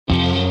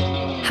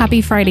Happy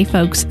Friday,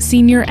 folks.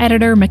 Senior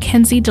Editor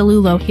Mackenzie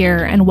DeLulo here,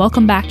 and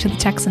welcome back to the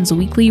Texans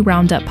Weekly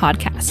Roundup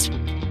podcast.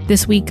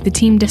 This week, the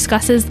team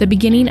discusses the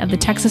beginning of the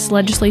Texas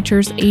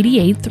Legislature's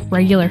 88th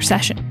regular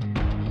session,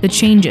 the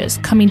changes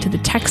coming to the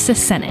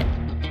Texas Senate,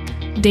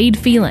 Dade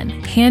Phelan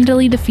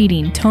handily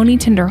defeating Tony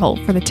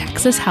Tinderholt for the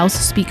Texas House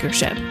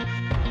Speakership,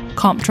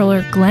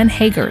 Comptroller Glenn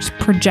Hager's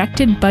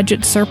projected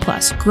budget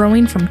surplus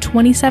growing from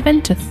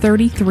 $27 to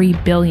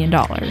 $33 billion,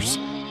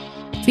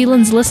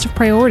 Phelan's list of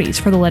priorities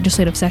for the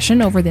legislative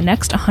session over the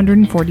next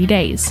 140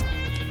 days,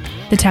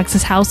 the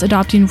Texas House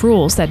adopting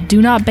rules that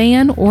do not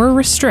ban or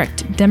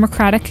restrict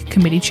Democratic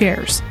committee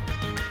chairs,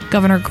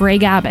 Governor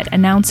Greg Abbott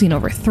announcing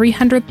over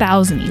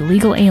 300,000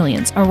 illegal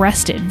aliens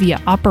arrested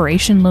via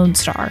Operation Lone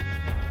Star,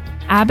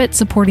 Abbott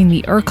supporting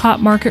the ERCOT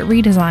market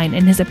redesign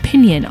and his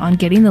opinion on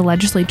getting the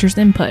legislature's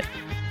input,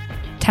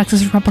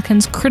 Texas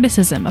Republicans'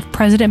 criticism of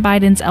President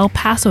Biden's El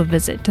Paso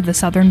visit to the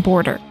southern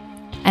border,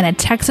 and a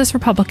Texas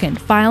Republican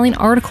filing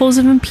articles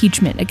of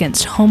impeachment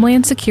against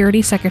Homeland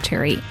Security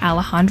Secretary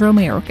Alejandro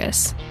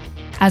Mayorkas.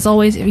 As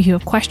always, if you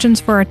have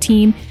questions for our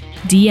team,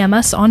 DM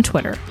us on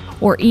Twitter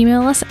or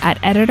email us at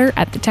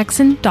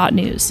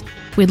editor@thetexan.news.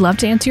 We'd love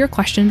to answer your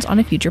questions on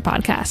a future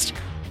podcast.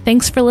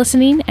 Thanks for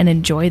listening and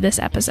enjoy this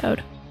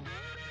episode.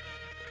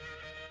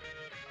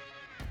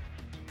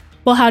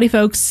 Well, howdy,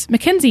 folks.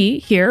 Mackenzie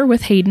here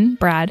with Hayden,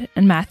 Brad,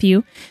 and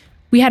Matthew.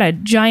 We had a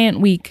giant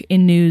week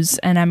in news,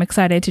 and I'm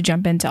excited to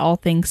jump into all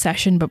things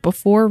session. But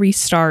before we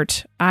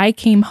start, I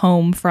came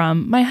home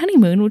from my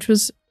honeymoon, which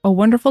was a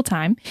wonderful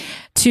time,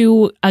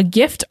 to a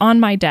gift on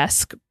my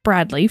desk,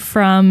 Bradley,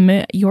 from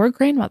your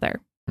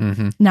grandmother.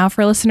 Mm-hmm. Now,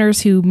 for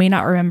listeners who may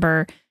not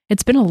remember,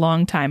 it's been a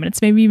long time, and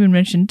it's maybe even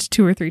mentioned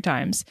 2 or 3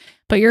 times.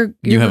 But you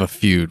have a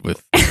feud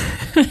with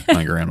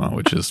my grandma,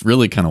 which is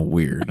really kind of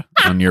weird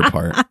on your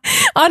part.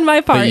 On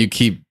my part. But you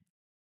keep,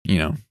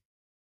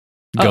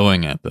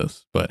 going at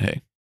this. But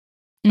hey,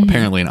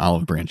 apparently an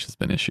olive branch has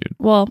been issued.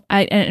 Well,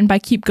 and by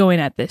keep going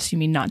at this, you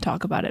mean not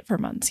talk about it for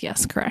months.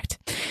 Yes, correct.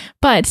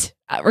 But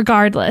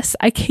regardless,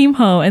 I came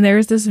home and there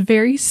was this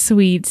very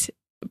sweet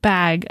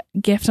bag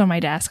gift on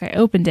my desk. I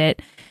opened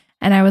it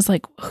and I was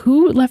like,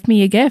 who left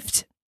me a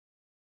gift?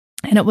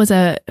 And it was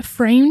a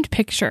framed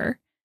picture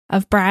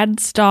of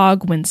Brad's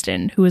dog,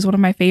 Winston, who is one of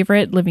my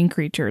favorite living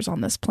creatures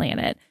on this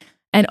planet.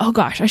 And oh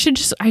gosh, I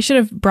should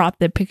have brought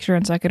the picture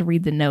in so I could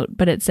read the note,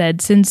 but it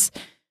said, since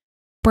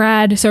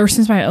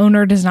my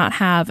owner does not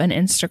have an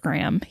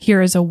Instagram,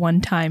 here is a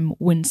one-time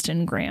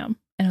Winston-gram.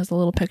 And it was a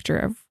little picture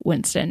of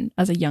Winston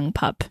as a young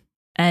pup.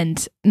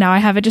 And now I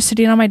have it just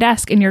sitting on my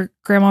desk, and your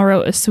grandma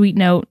wrote a sweet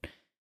note,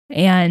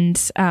 and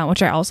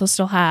which I also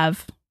still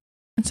have.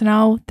 And so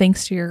now,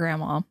 thanks to your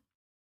grandma,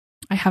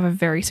 I have a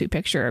very sweet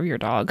picture of your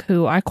dog,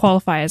 who I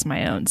qualify as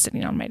my own,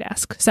 sitting on my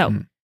desk. So,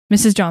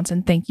 Mrs.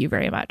 Johnson, thank you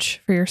very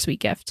much for your sweet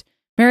gift.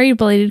 Merry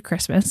belated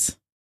Christmas.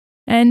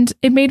 And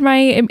it made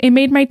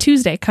my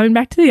Tuesday coming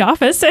back to the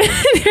office and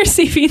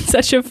receiving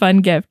such a fun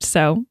gift.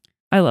 So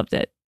I loved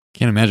it.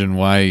 Can't imagine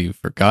why you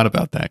forgot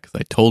about that, because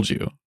I told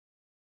you.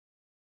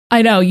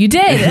 I know you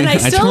did, and I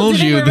still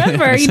didn't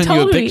remember. I sent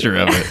you a picture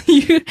of it.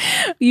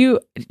 you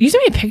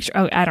sent me a picture.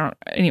 Oh, I don't.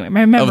 Anyway,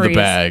 my memory of the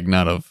bag,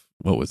 not of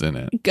what was in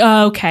it.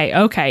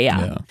 Okay,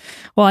 yeah.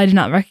 Well, I did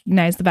not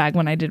recognize the bag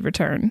when I did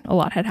return. A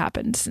lot had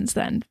happened since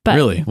then. But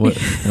really, what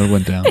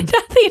went down?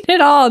 Nothing at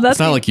all. It's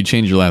not like you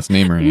changed your last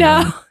name or anything.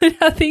 No,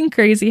 nothing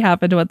crazy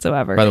happened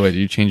whatsoever. By the way, did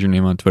you change your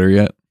name on Twitter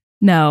yet?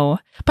 No,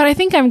 but I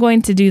think I'm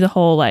going to do the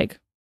whole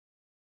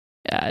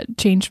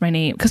change my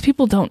name, because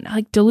people don't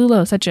like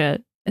DeLulo.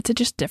 It's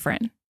just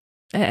different.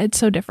 It's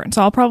so different.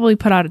 So I'll probably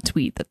put out a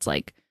tweet that's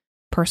like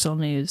personal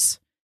news.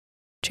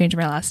 Change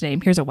my last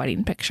name. Here's a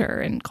wedding picture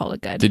and call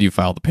it good. Did you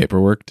file the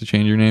paperwork to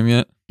change your name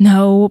yet?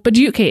 No, but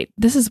we're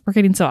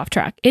getting so off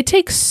track. It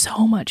takes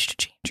so much to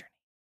change your name.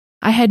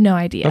 I had no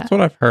idea. That's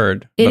what I've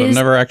heard, but I've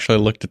never actually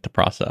looked at the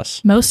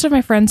process. Most of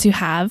my friends who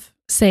have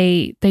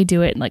say they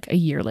do it like a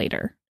year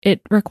later.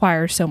 It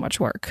requires so much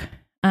work.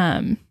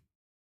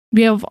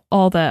 We have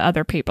all the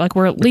other paper, like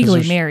we're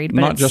legally married,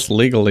 but not just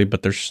legally,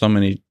 but there's so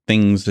many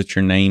things that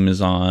your name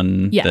is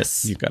on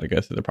that you've got to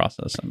go through the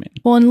process. I mean,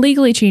 well, and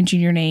legally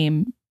changing your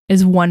name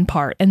is one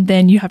part, and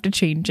then you have to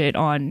change it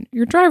on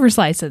your driver's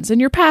license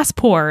and your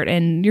passport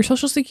and your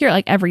social security,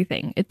 like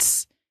everything.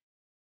 It's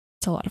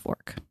a lot of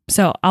work.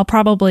 So I'll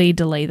probably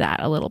delay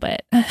that a little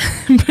bit.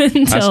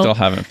 I still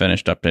haven't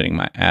finished updating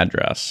my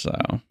address.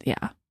 So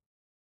yeah,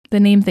 the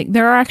name thing.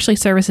 There are actually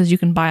services you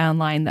can buy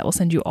online that will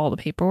send you all the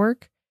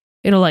paperwork.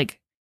 It'll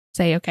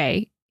say,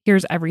 okay,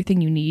 here's everything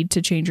you need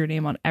to change your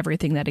name on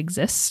everything that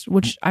exists,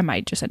 which I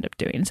might just end up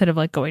doing instead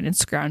of going and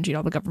scrounging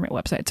all the government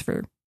websites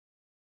for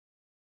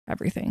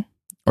everything.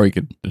 Or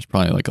there's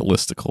probably a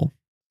listicle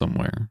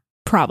somewhere.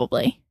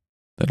 Probably.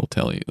 It'll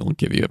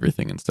give you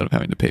everything instead of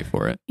having to pay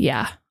for it.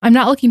 Yeah. I'm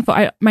not looking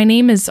for, my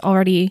name is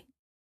already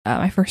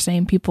my first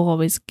name. People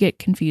always get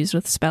confused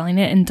with spelling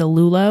it, and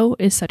DeLulo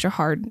is such a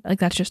hard,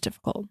 that's just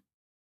difficult.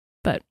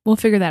 But we'll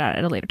figure that out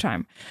at a later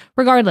time.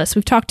 Regardless,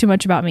 we've talked too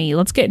much about me.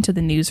 Let's get into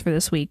the news for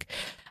this week.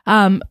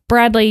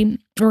 Bradley,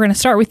 we're going to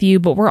start with you,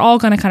 but we're all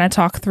going to kind of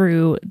talk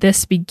through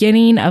this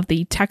beginning of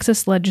the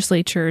Texas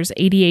legislature's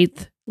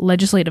 88th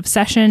legislative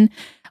session.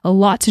 A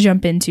lot to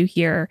jump into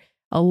here.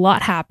 A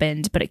lot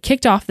happened, but it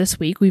kicked off this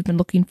week. We've been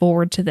looking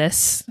forward to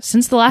this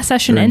since the last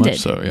session Very ended. much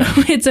so, yeah.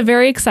 It's a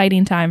very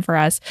exciting time for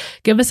us.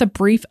 Give us a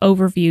brief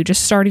overview,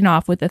 just starting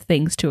off with the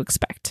things to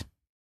expect.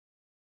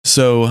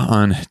 So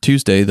on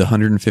Tuesday, the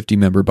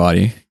 150-member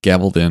body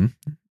gavelled in,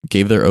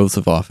 gave their oaths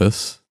of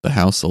office. The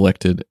House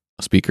elected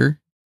a speaker.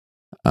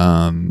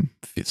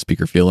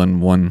 Speaker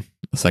Phelan won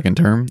the second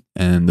term,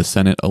 and the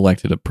Senate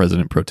elected a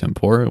president pro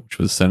tempore, which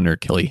was Senator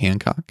Kelly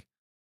Hancock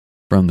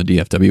from the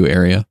DFW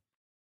area.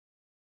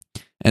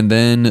 And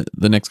then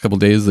the next couple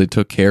of days, they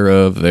took care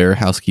of their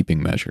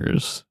housekeeping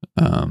measures,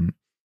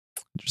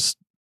 just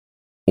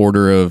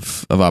order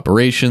of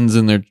operations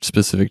in their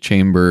specific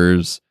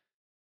chambers,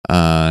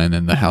 and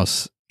then the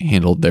House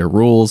handled their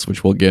rules,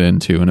 which we'll get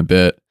into in a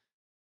bit.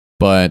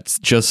 But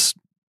just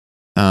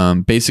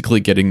basically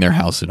getting their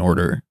house in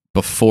order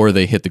before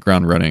they hit the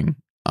ground running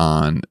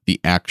on the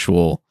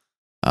actual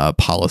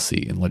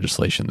policy and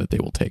legislation that they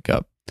will take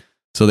up.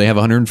 So they have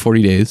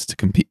 140 days to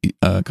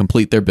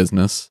complete their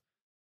business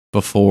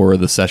before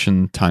the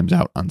session times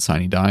out on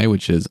sine die,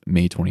 which is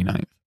May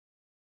 29th.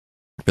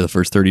 For the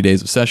first 30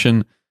 days of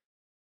session,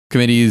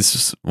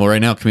 committees, well,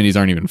 right now committees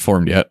aren't even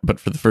formed yet, but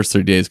for the first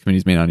 30 days,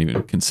 committees may not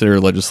even consider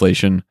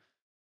legislation,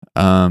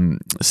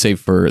 save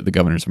for the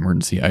governor's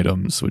emergency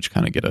items, which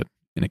kind of get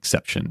an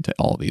exception to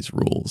all these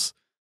rules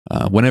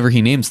whenever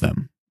he names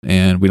them.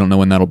 And we don't know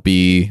when that'll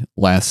be.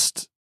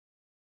 Last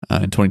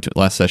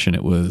session,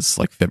 it was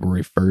like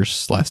February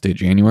 1st, last day of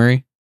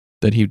January,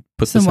 that he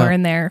put this out. Somewhere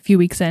in there, a few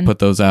weeks in. Put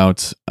those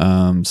out.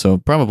 So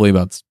probably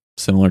about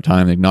similar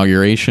time. The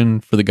inauguration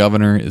for the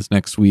governor is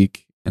next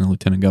week and the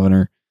lieutenant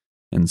governor.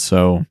 And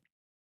so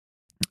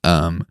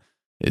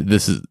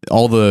this is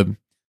all the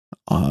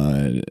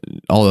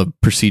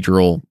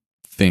procedural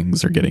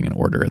things are getting in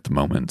order at the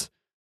moment.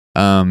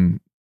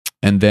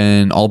 And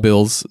then all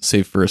bills,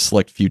 save for a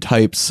select few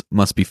types,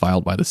 must be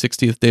filed by the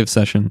 60th day of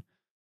session,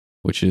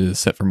 which is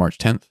set for March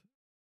 10th.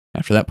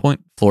 After that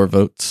point, floor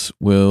votes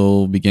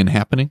will begin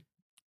happening.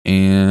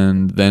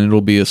 And then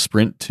it'll be a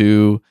sprint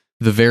to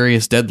the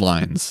various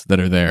deadlines that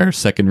are there.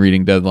 Second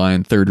reading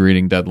deadline, third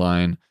reading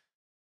deadline.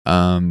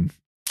 And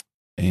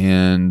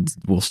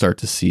we'll start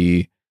to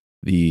see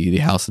the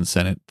House and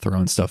Senate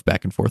throwing stuff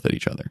back and forth at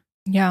each other.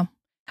 Yeah.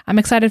 I'm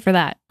excited for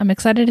that. I'm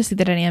excited to see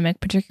the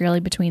dynamic,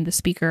 particularly between the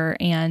speaker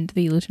and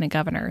the lieutenant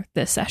governor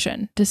this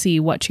session, to see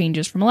what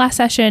changes from last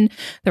session.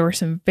 There were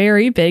some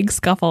very big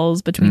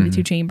scuffles between the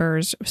two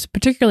chambers,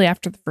 particularly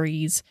after the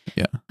freeze.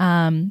 Yeah.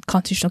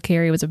 Constitutional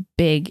carry was a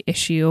big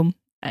issue,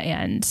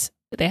 and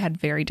they had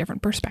very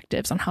different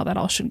perspectives on how that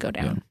all should go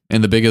down. Yeah.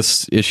 And the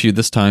biggest issue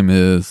this time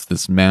is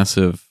this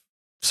massive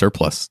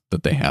surplus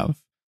that they have.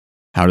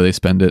 How do they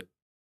spend it?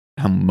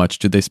 How much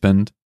do they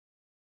spend?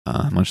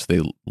 How much do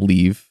they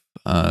leave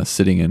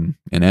sitting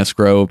in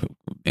escrow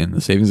in the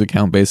savings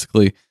account,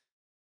 basically?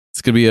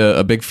 It's going to be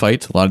a big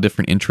fight. A lot of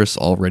different interests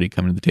already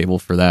coming to the table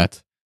for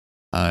that.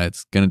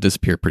 It's going to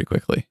disappear pretty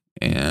quickly.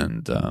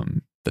 And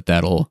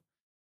that'll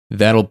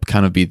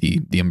kind of be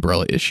the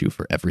umbrella issue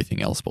for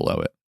everything else below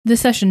it. This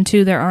session,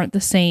 too, there aren't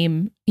the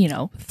same,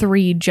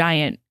 three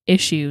giant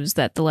issues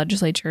that the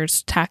legislature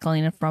is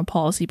tackling from a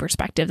policy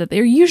perspective that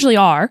there usually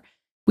are.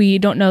 We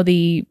don't know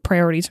the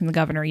priorities from the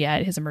governor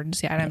yet. His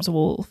emergency items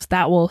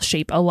will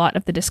shape a lot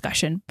of the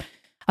discussion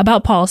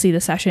about policy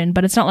this session,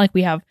 but it's not like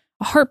we have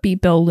a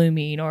heartbeat bill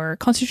looming or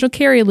constitutional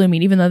carry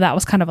looming, even though that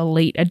was kind of a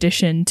late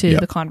addition to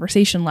the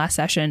conversation last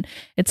session.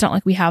 It's not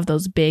like we have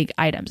those big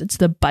items. It's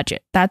the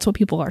budget. That's what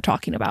people are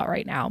talking about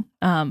right now.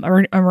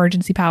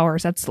 Emergency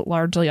powers, that's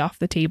largely off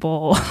the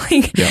table.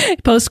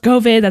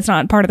 Post-COVID, that's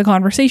not part of the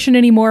conversation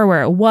anymore,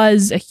 where it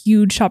was a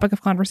huge topic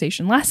of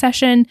conversation last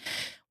session.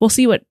 We'll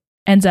see what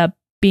ends up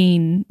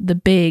being the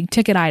big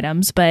ticket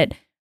items, but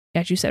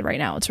as you said, right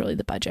now it's really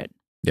the budget.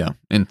 Yeah,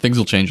 and things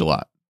will change a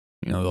lot.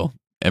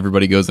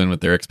 Everybody goes in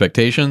with their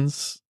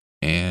expectations,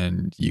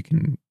 and you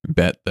can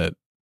bet that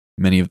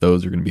many of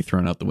those are going to be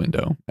thrown out the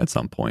window at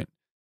some point,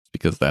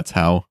 because that's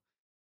how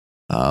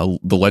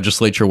the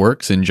legislature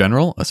works in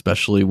general,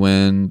 especially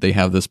when they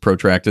have this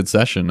protracted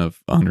session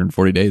of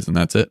 140 days, and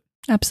that's it.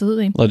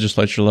 Absolutely.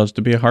 Legislature loves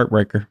to be a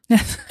heartbreaker.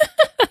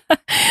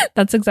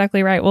 That's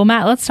exactly right. Well,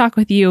 Matt, let's talk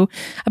with you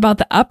about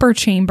the upper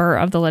chamber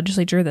of the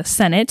legislature, the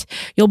Senate.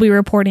 You'll be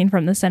reporting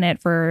from the Senate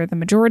for the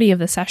majority of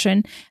the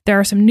session. There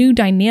are some new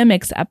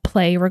dynamics at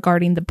play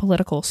regarding the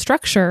political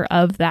structure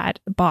of that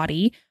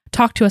body.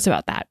 Talk to us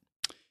about that.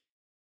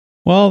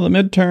 Well, the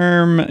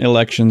midterm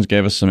elections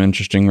gave us some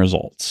interesting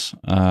results.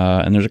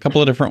 And there's a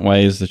couple of different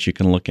ways that you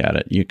can look at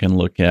it. You can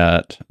look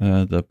at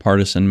the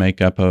partisan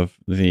makeup of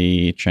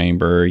the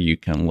chamber. You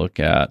can look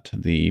at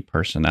the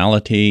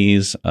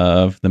personalities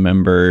of the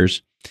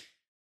members.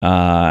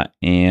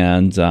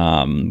 And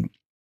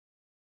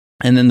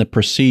then the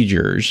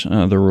procedures,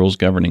 the rules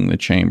governing the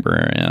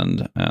chamber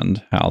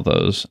and how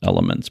those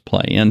elements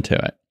play into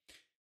it.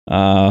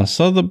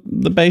 So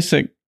the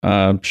basic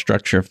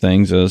structure of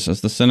things is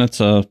the Senate's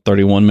a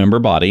 31-member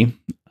body.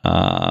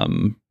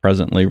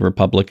 Presently,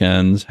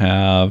 Republicans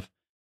have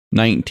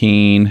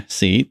 19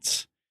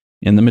 seats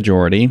in the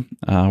majority,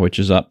 which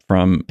is up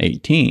from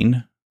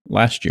 18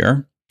 last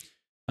year,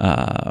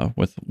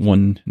 with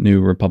one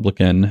new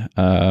Republican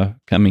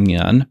coming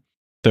in.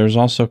 There's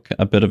also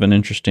a bit of an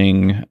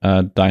interesting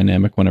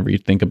dynamic whenever you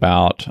think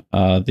about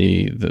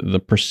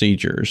the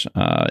procedures.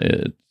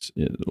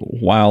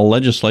 While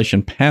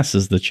legislation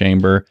passes the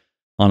chamber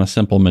on a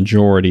simple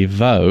majority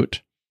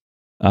vote,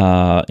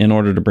 in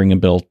order to bring a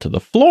bill to the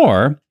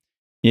floor,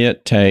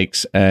 it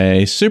takes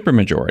a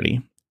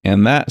supermajority.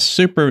 And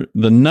the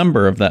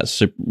number of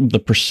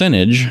the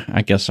percentage,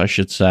 I guess I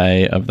should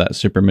say, of that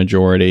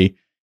supermajority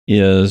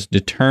is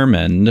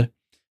determined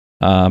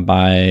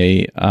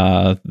by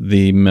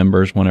the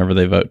members whenever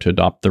they vote to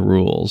adopt the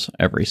rules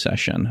every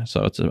session.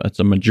 So it's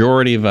a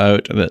majority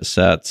vote that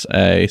sets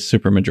a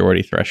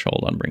supermajority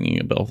threshold on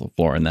bringing a bill to the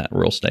floor, and that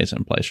rule stays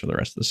in place for the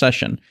rest of the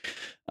session.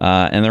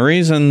 And the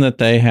reason that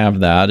they have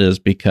that is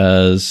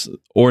because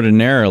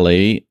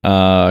ordinarily,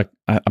 I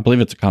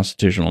believe it's a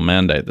constitutional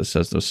mandate that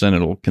says the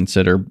Senate will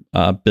consider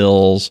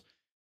bills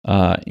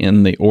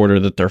in the order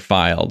that they're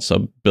filed.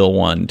 So Bill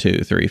 1,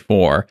 2, 3,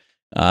 4,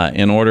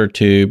 in order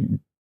to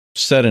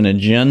set an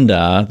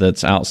agenda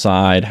that's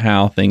outside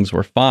how things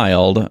were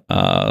filed,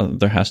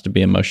 there has to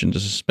be a motion to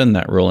suspend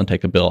that rule and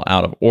take a bill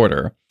out of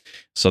order.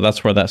 So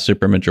that's where that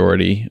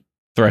supermajority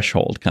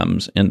threshold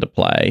comes into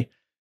play.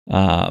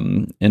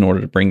 In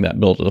order to bring that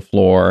bill to the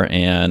floor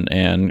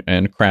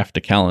and craft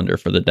a calendar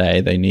for the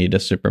day, they need a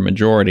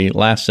supermajority.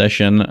 Last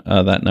session,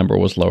 that number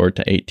was lowered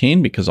to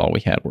 18 because all we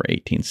had were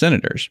 18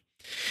 senators.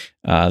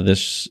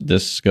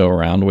 This go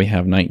around, we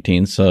have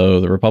 19, so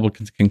the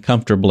Republicans can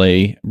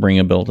comfortably bring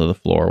a bill to the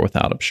floor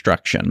without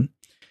obstruction.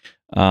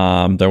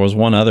 There was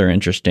one other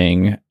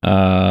interesting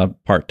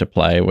part to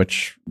play,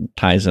 which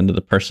ties into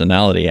the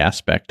personality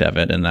aspect of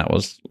it, and that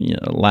was,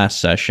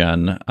 last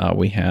session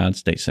we had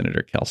State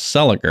Senator Kel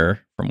Seliger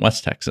from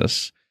West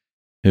Texas,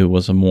 who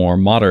was a more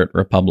moderate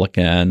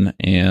Republican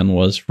and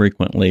was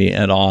frequently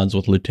at odds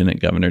with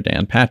Lieutenant Governor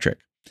Dan Patrick.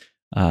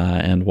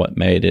 And what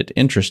made it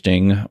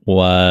interesting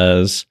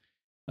was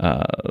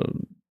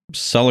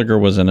Seliger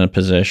was in a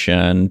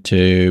position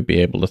to be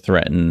able to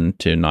threaten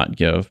to not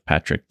give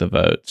Patrick the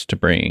votes to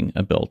bring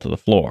a bill to the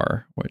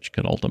floor, which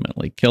could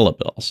ultimately kill a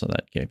bill. So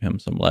that gave him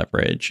some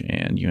leverage,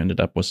 and you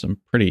ended up with some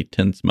pretty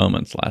tense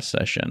moments last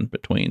session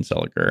between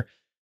Seliger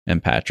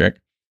and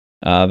Patrick.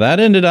 That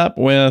ended up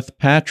with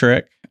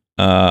Patrick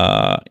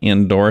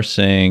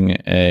endorsing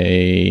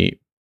a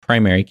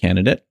primary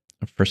candidate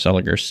for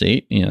Seliger's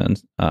seat in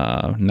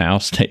now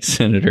State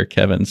Senator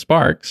Kevin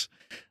Sparks.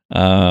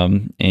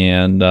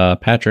 And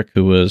Patrick,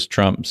 who was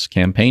Trump's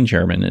campaign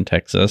chairman in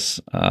Texas,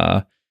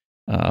 lo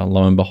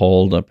and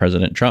behold,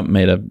 President Trump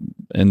made an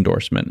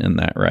endorsement in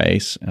that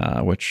race,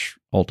 which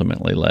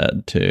ultimately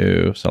led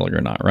to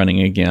Seliger not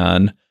running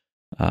again.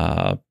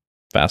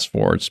 Fast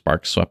forward,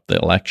 Sparks swept the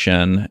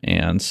election,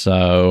 and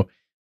so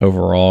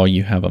overall,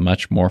 you have a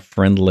much more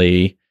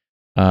friendly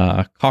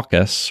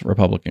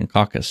Republican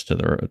caucus to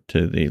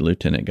the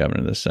lieutenant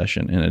governor this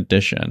session, in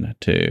addition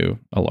to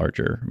a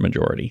larger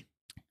majority.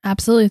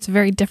 Absolutely. It's a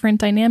very different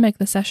dynamic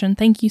this session.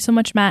 Thank you so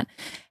much, Matt.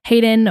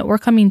 Hayden, we're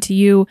coming to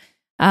you.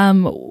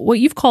 What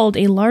you've called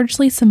a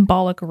largely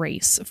symbolic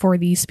race for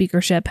the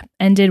speakership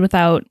ended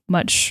without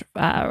much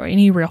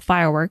any real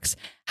fireworks.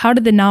 How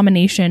did the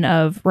nomination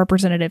of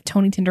Representative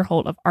Tony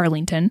Tinderholt of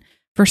Arlington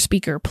for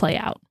speaker play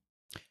out?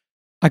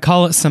 I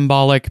call it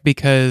symbolic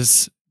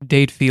because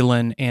Dade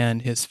Phelan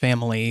and his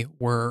family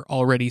were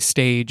already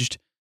staged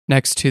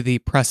next to the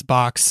press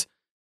box,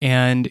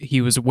 and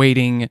he was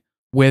waiting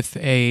with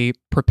a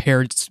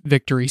prepared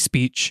victory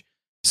speech.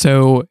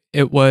 So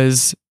it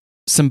was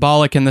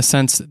symbolic in the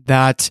sense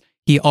that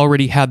he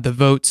already had the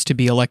votes to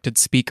be elected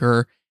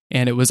speaker,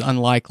 and it was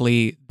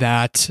unlikely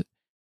that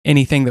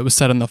anything that was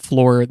said on the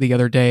floor the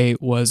other day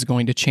was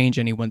going to change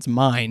anyone's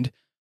mind.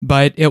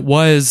 But it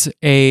was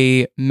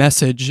a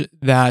message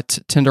that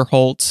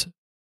Tinderholt,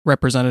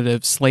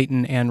 Representative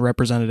Slayton, and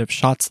Representative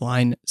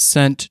Schatzline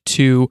sent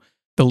to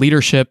the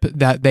leadership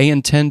that they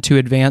intend to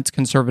advance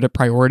conservative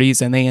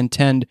priorities, and they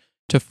intend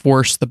to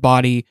force the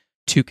body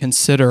to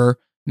consider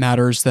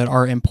matters that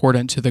are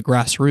important to the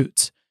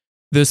grassroots.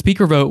 The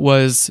speaker vote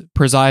was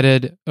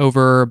presided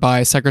over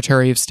by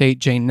Secretary of State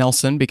Jane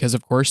Nelson because,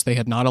 of course, they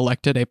had not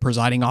elected a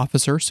presiding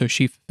officer, so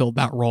she fulfilled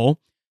that role.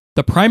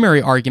 The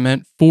primary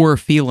argument for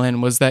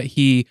Phelan was that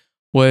he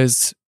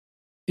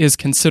is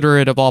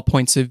considerate of all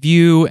points of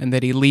view and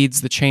that he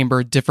leads the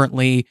chamber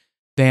differently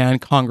than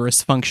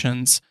Congress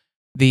functions.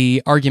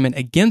 The argument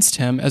against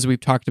him, as we've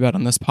talked about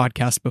on this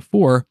podcast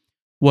before,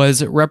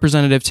 was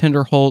Representative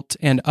Tinderholt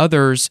and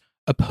others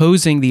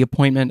opposing the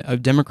appointment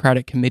of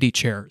Democratic committee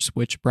chairs,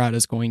 which Brad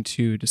is going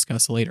to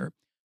discuss later.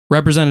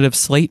 Representative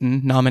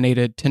Slayton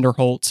nominated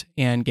Tinderholt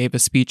and gave a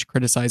speech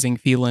criticizing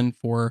Phelan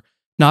for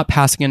not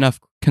passing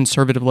enough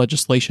conservative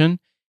legislation,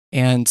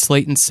 and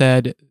Slayton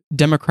said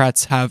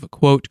Democrats have,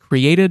 quote,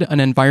 created an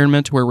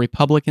environment where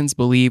Republicans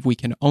believe we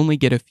can only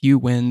get a few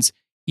wins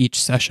each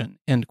session,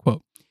 end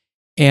quote.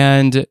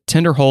 And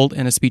Tinderholt,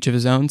 in a speech of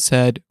his own,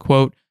 said,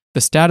 quote,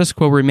 "The status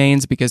quo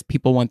remains because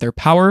people want their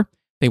power,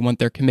 they want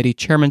their committee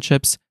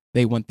chairmanships,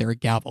 they want their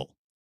gavel,"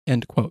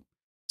 end quote.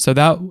 So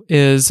that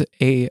is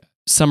a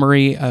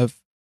summary of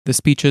the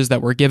speeches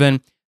that were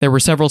given. There were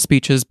several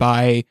speeches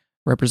by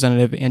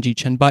Representative Angie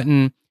Chin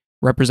Button,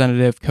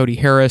 Representative Cody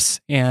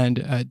Harris,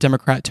 and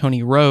Democrat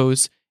Tony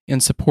Rose in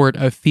support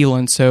of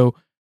Phelan. So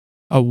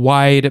a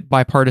wide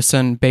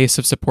bipartisan base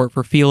of support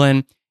for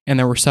Phelan, and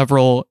there were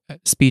several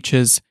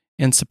speeches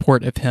in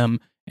support of him.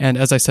 And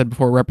as I said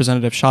before,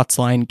 Representative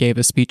Schatzline gave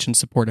a speech in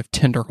support of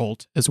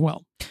Tinderholt as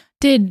well.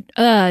 Did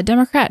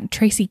Democrat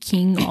Tracy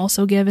King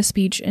also give a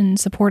speech in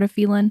support of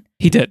Phelan?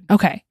 He did.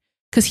 Okay.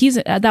 Because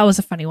that was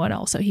a funny one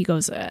also. He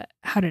goes,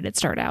 how did it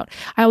start out?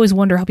 I always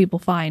wonder how people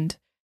find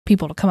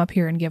people to come up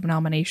here and give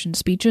nomination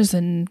speeches,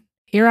 and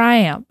here I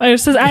am. I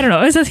don't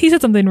know. He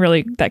said something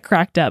really that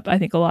cracked up, I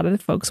think, a lot of the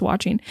folks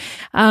watching.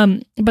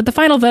 But the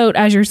final vote,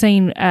 as you're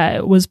saying,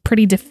 was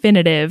pretty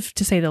definitive,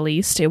 to say the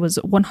least. It was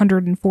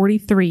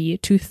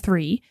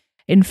 143-3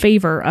 in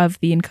favor of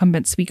the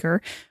incumbent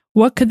speaker.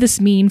 What could this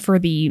mean for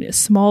the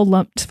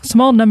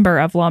small number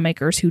of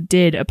lawmakers who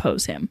did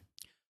oppose him?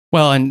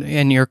 Well,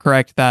 and you're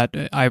correct that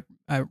I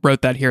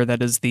wrote that here.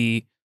 That was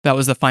the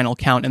final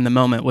count in the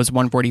moment, was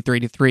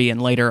 143-3,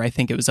 and later I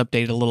think it was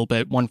updated a little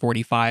bit,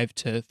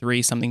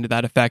 145-3, something to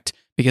that effect,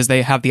 because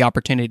they have the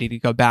opportunity to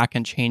go back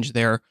and change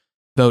their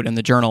vote in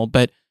the journal.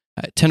 But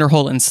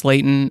Tinderholt and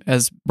Slayton,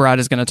 as Brad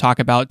is going to talk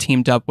about,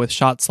 teamed up with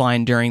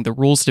Schatzline during the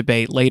rules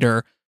debate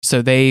later,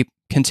 so they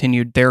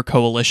continued their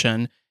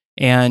coalition.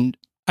 And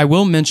I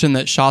will mention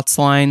that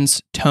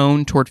Schatzline's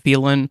tone toward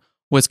Phelan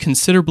was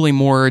considerably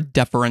more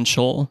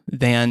deferential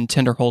than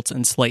Tinderholt's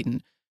and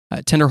Slayton.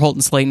 Tinderholt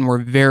and Slayton were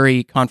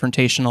very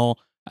confrontational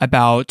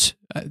about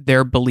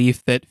their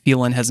belief that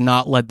Phelan has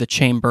not led the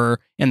chamber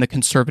in the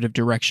conservative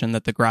direction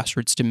that the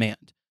grassroots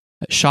demand.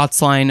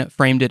 Schatzline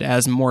framed it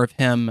as more of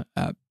him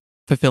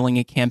fulfilling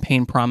a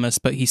campaign promise,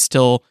 but he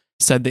still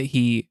said that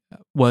he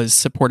was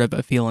supportive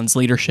of Phelan's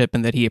leadership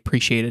and that he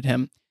appreciated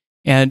him.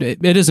 And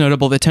it is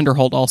notable that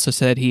Tinderholt also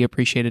said he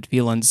appreciated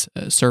Phelan's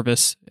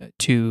service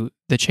to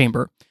the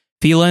chamber.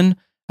 Phelan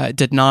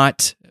did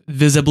not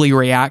visibly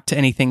react to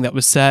anything that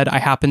was said. I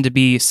happened to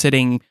be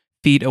sitting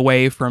feet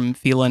away from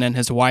Phelan and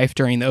his wife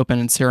during the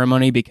opening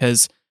ceremony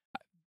because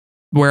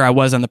where I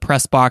was in the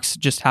press box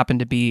just happened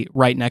to be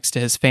right next to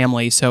his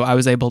family. So I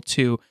was able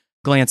to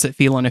glance at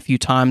Phelan a few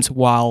times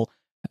while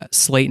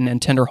Slayton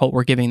and Tinderholt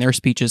were giving their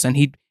speeches. And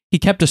he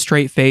kept a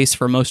straight face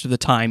for most of the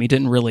time. He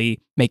didn't really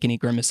make any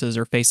grimaces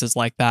or faces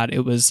like that.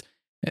 It was,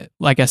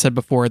 like I said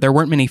before, there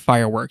weren't many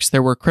fireworks.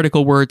 There were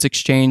critical words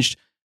exchanged,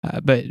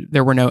 but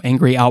there were no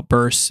angry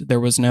outbursts. There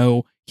was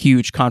no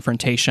huge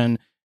confrontation.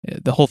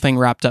 The whole thing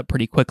wrapped up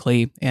pretty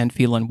quickly, and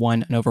Phelan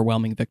won an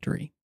overwhelming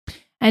victory.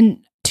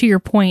 And to your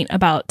point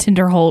about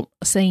Tinderholt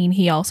saying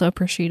he also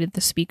appreciated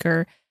the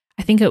speaker,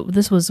 I think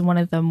this was one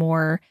of the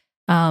more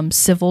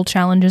civil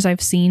challenges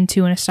I've seen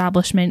to an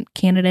establishment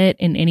candidate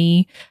in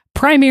any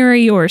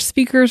primary or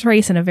speaker's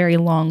race in a very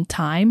long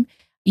time.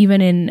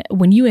 Even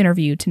when you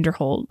interviewed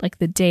Tinderholt, like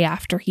the day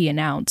after he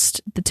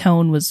announced, the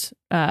tone was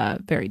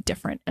very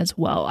different as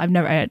well.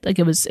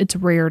 It's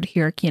rare to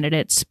hear a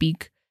candidate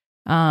speak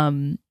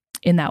in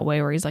that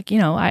way where he's like,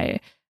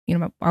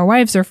 our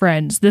wives are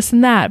friends, this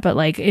and that. But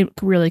like, it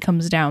really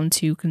comes down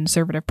to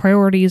conservative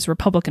priorities,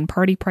 Republican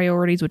Party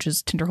priorities, which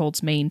is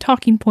Tinderholt's main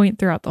talking point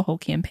throughout the whole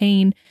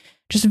campaign.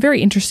 Just a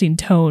very interesting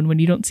tone when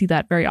you don't see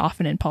that very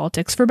often in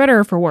politics, for better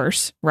or for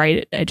worse,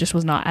 right? It just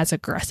was not as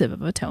aggressive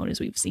of a tone as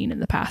we've seen in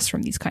the past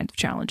from these kinds of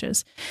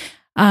challenges.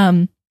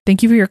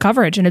 Thank you for your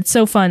coverage. And it's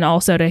so fun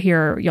also to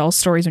hear y'all's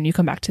stories when you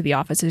come back to the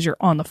office as you're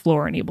on the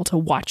floor and able to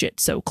watch it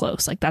so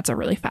close. Like, that's a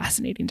really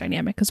fascinating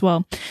dynamic as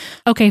well.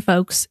 Okay,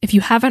 folks, if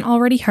you haven't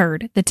already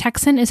heard, the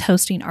Texan is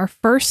hosting our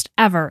first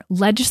ever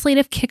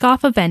legislative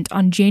kickoff event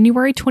on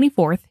January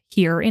 24th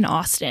here in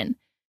Austin.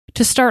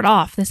 To start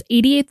off this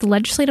 88th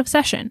legislative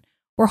session,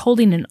 we're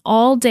holding an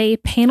all-day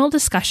panel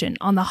discussion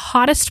on the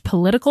hottest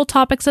political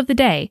topics of the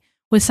day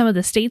with some of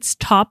the state's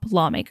top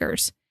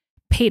lawmakers.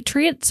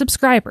 Patriot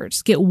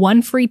subscribers get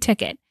one free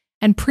ticket,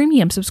 and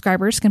premium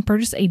subscribers can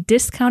purchase a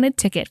discounted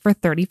ticket for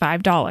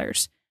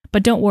 $35.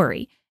 But don't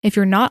worry, if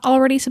you're not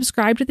already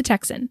subscribed to the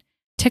Texan,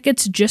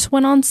 tickets just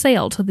went on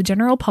sale to the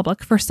general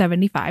public for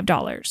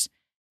 $75.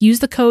 Use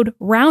the code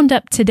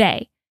ROUNDUP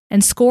today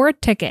and score a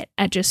ticket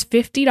at just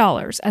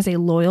 $50 as a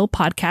loyal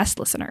podcast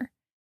listener.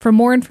 For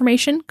more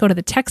information, go to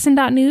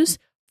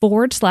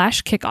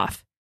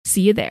thetexan.news/kickoff.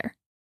 See you there.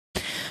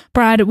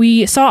 Brad,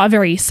 we saw a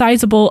very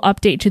sizable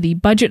update to the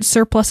budget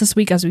surplus this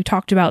week as we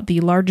talked about the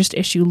largest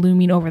issue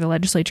looming over the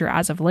legislature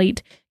as of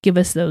late. Give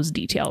us those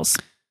details.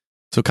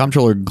 So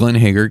Comptroller Glenn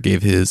Hager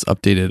gave his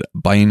updated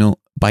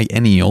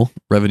biennial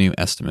revenue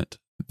estimate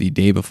the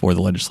day before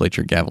the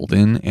legislature gavelled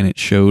in, and it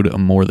showed a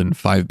more than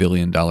 $5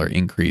 billion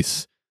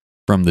increase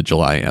from the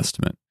July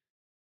estimate.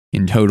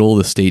 In total,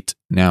 the state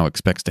now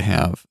expects to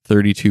have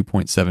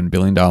 $32.7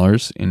 billion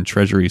in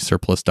Treasury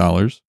surplus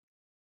dollars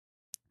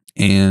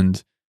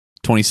and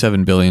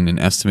 $27 billion in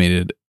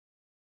estimated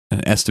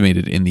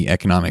estimated in the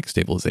Economic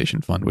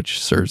Stabilization Fund, which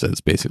serves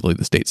as basically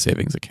the state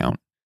savings account.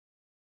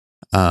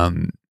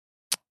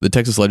 The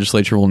Texas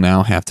legislature will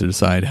now have to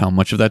decide how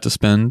much of that to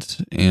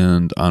spend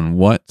and on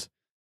what,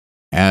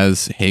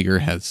 as Hager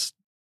has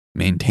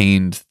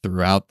maintained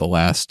throughout the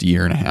last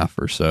year and a half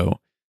or so,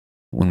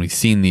 when we've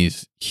seen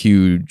these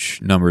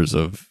huge numbers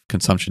of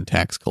consumption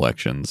tax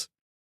collections.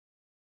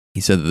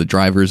 He said that the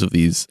drivers of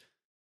this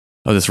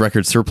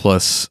record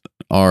surplus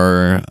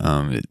are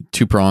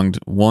two-pronged.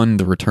 One,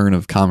 the return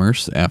of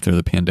commerce after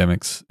the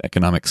pandemic's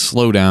economic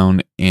slowdown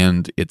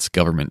and its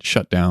government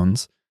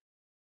shutdowns.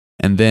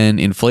 And then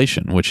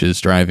inflation, which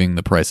is driving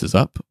the prices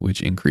up,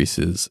 which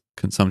increases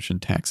consumption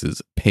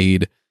taxes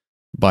paid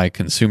by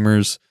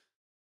consumers.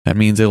 That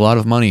means a lot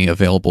of money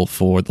available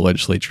for the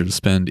legislature to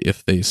spend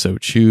if they so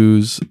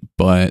choose,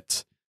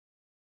 but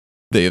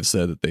they have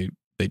said that they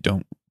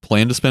don't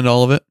plan to spend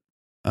all of it.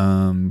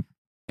 And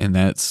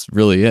that's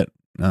really it.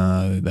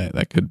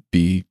 That could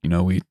be,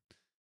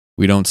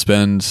 we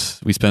spend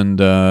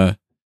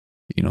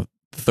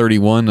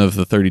 31 of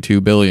the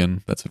 32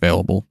 billion that's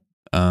available.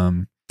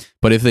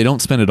 But if they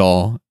don't spend it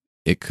all,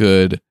 it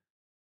could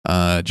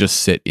just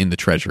sit in the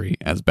Treasury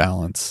as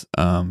balance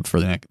for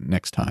the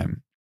next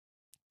time.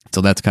 So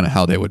that's kind of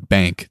how they would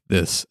bank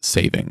this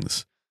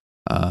savings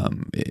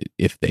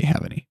if they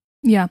have any.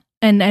 Yeah.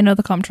 And I know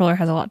the comptroller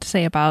has a lot to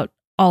say about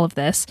all of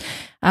this.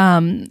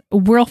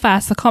 Real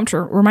fast, the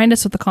comptroller, remind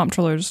us of the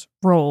comptroller's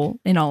role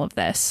in all of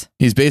this.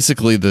 He's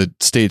basically the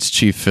state's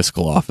chief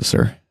fiscal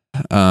officer.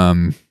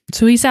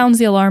 So he sounds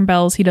the alarm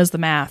bells. He does the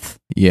math.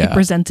 Yeah. He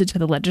presents it to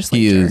the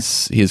legislature.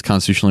 He is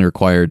constitutionally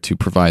required to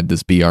provide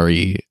this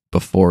BRE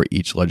before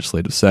each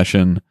legislative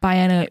session.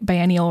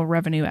 Biennial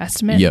revenue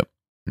estimate.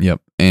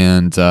 Yep.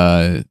 And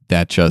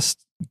that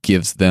just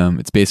gives them,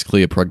 it's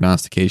basically a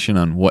prognostication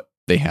on what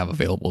they have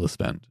available to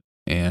spend.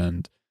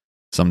 And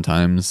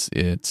sometimes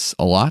it's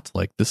a lot,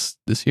 like this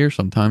year.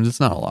 Sometimes it's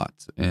not a lot.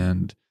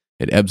 And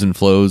it ebbs and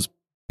flows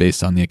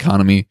based on the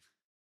economy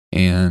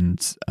and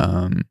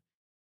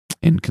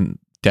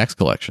tax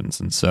collections.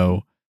 And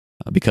so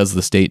because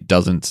the state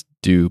doesn't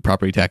do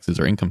property taxes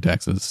or income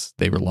taxes,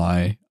 they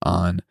rely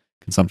on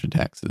consumption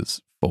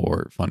taxes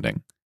for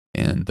funding.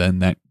 And then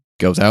that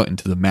goes out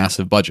into the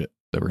massive budget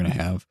that we're going to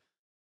have.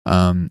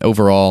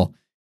 Overall,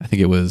 I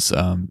think it was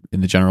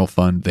in the general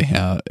fund, they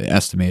have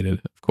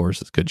estimated, of course,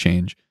 this could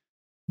change,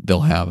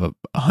 they'll have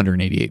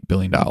 $188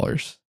 billion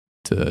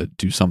to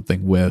do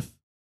something with,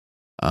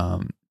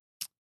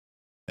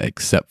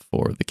 except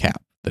for the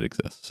cap that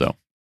exists. So,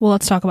 well,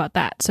 let's talk about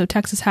that. So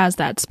Texas has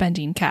that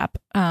spending cap.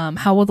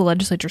 How will the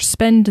legislature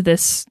spend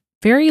this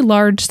very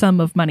large sum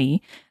of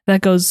money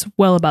that goes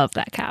well above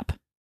that cap?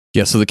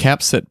 Yeah, so the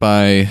cap set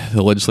by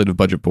the Legislative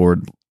Budget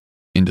Board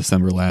in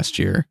December last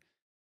year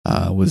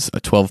was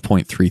a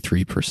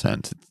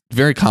 12.33%. It's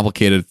very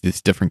complicated,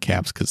 these different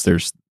caps, because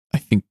there's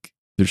 2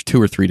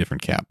 or 3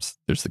 different caps.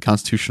 There's the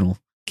constitutional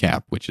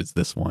cap, which is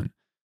this one.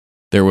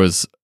 There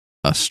was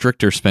a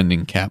stricter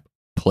spending cap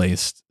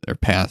passed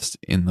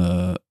in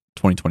the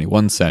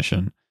 2021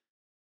 session.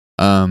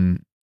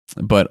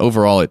 But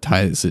overall, it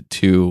ties it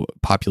to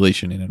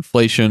population and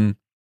inflation.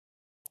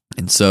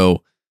 And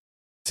so,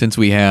 since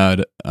we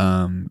had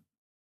a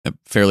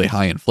fairly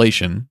high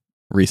inflation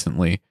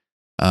recently,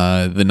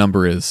 the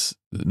number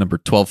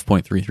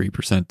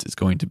 12.33% is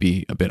going to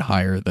be a bit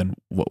higher than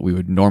what we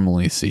would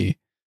normally see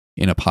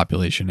in a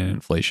population and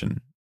inflation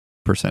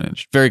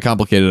percentage. Very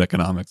complicated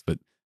economics, but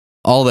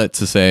all that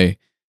to say,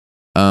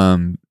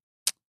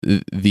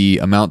 the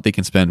amount they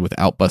can spend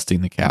without busting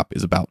the cap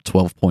is about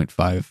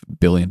 $12.5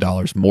 billion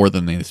more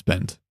than they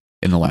spent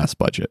in the last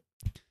budget.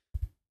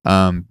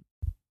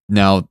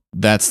 Now,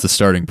 that's the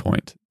starting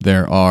point.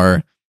 There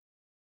are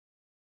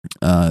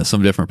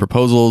some different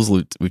proposals.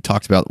 We've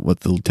talked about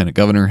what the lieutenant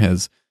governor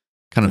has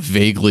kind of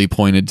vaguely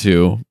pointed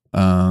to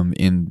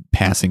in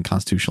passing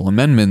constitutional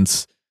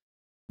amendments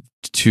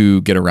to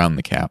get around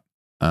the cap.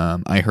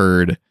 I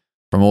heard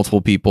from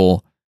multiple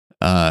people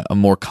a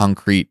more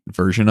concrete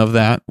version of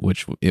that,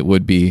 which it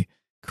would be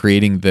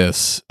creating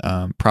this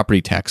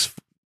property tax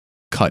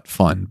cut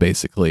fund,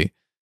 basically,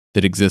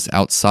 that exists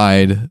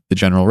outside the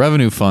general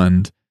revenue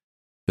fund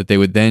that they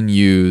would then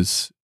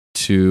use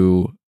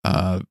to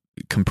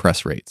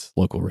compress rates,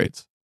 local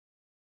rates,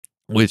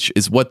 which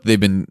is what they've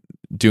been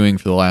doing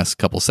for the last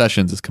couple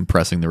sessions, is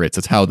compressing the rates.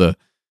 That's how the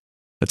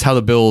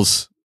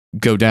bills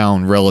go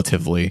down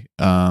relatively.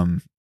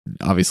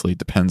 Obviously, it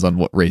depends on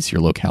what rates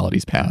your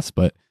localities pass,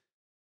 but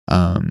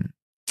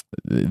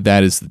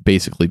that has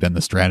basically been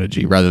the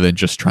strategy rather than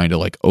just trying to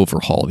like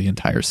overhaul the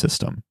entire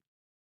system.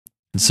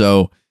 And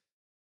so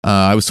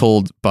I was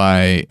told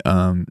by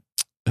an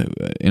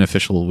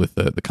official with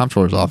the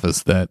comptroller's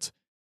office that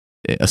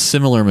a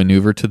similar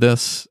maneuver to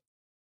this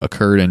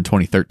occurred in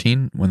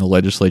 2013 when the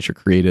legislature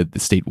created the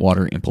State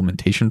Water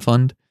Implementation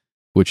Fund,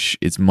 which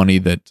is money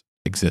that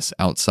exists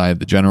outside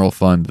the general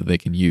fund that they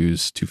can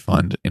use to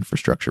fund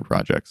infrastructure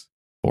projects,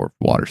 or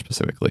water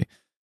specifically.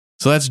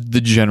 So that's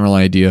the general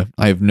idea.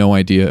 I have no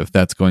idea if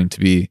that's going to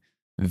be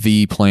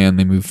the plan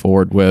they move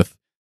forward with,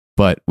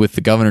 But with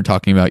the governor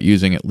talking about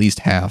using at least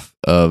half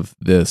of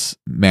this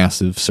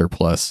massive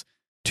surplus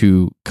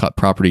to cut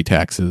property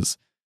taxes,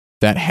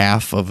 that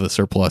half of the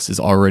surplus is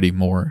already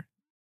more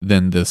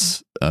than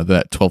this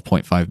that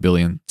 12.5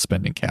 billion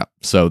spending cap.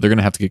 So they're going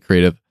to have to get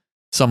creative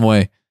some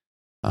way.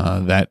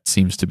 That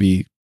seems to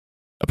be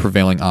a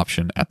prevailing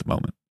option at the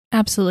moment.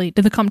 Absolutely.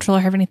 Did the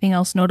comptroller have anything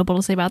else notable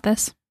to say about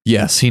this?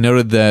 Yes, he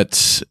noted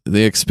that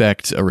they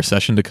expect a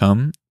recession to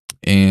come,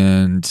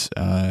 and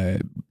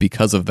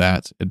because of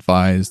that,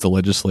 advised the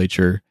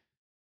legislature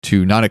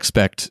to not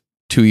expect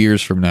 2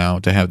 years from now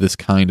to have this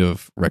kind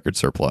of record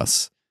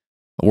surplus.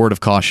 A word of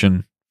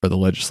caution for the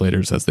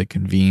legislators as they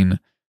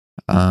convene.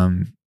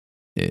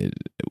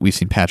 We've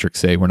seen Patrick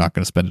say we're not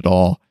going to spend it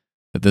all.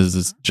 That this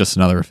is just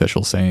another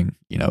official saying,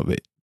 you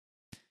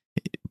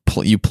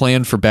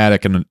plan for bad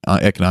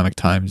economic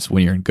times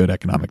when you're in good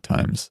economic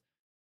times.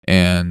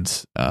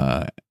 And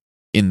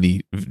in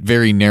the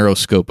very narrow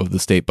scope of the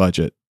state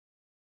budget,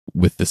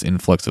 with this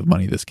influx of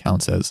money, this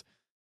counts as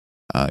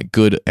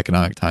good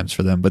economic times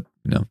for them. But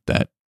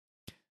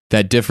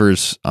that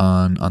differs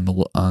on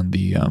the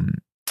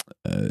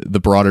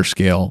broader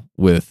scale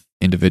with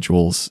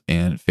individuals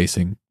and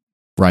facing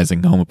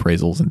rising home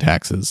appraisals and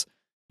taxes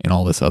and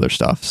all this other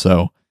stuff.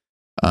 So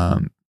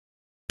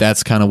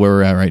that's kind of where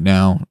we're at right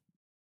now,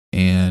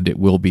 and it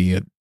will be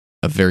a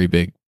very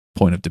big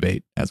point of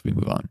debate as we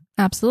move on.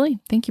 Absolutely.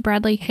 Thank you,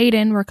 Bradley.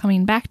 Hayden, we're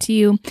coming back to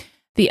you.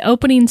 The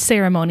opening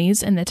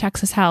ceremonies in the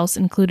Texas House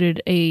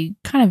included a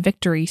kind of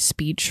victory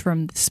speech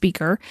from the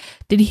speaker.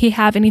 Did he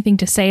have anything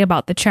to say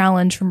about the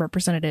challenge from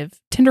Representative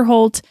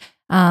Tinderholt,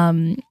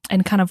 and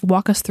kind of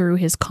walk us through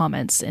his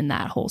comments in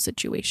that whole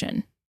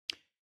situation?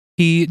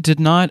 He did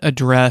not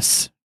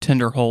address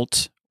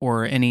Tinderholt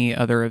or any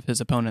other of his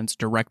opponents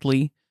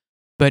directly,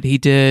 but he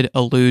did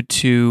allude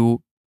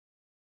to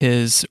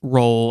his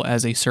role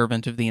as a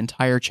servant of the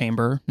entire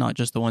chamber, not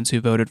just the ones who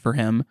voted for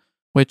him,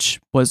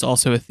 which was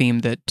also a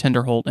theme that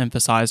Tinderholt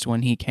emphasized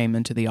when he came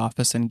into the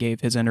office and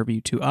gave his interview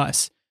to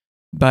us.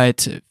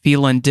 But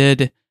Phelan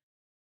did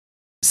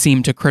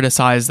seem to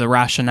criticize the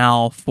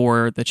rationale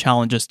for the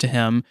challenges to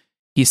him.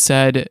 He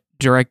said,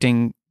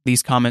 directing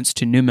these comments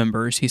to new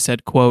members, he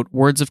said, quote,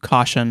 "Words of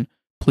caution,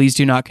 please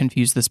do not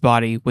confuse this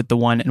body with the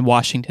one in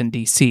Washington,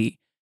 D.C.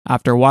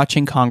 After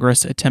watching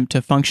Congress attempt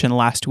to function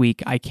last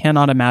week, I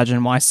cannot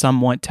imagine why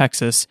some want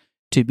Texas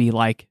to be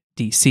like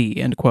D.C.,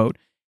 end quote.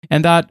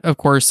 And that, of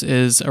course,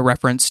 is a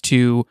reference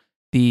to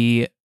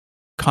the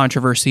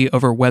controversy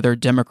over whether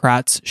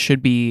Democrats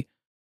should be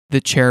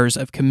the chairs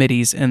of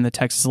committees in the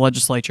Texas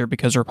legislature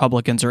because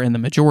Republicans are in the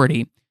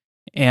majority.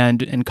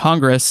 And in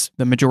Congress,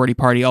 the majority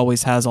party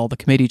always has all the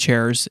committee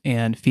chairs,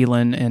 and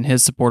Phelan and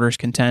his supporters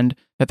contend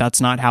that that's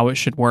not how it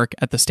should work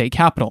at the state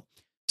capitol.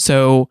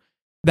 So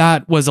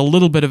that was a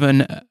little bit of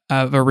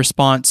a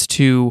response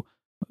to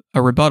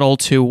a rebuttal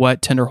to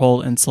what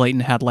Tinderholt and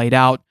Slayton had laid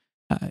out.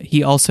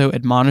 He also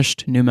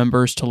admonished new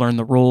members to learn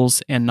the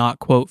rules and not,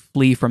 quote,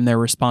 flee from their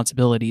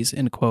responsibilities,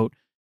 end quote.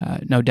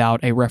 No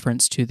doubt a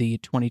reference to the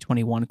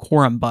 2021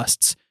 quorum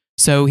busts.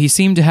 So he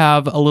seemed to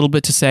have a little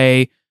bit to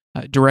say,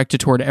 directed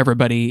toward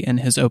everybody in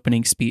his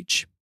opening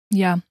speech.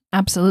 Yeah,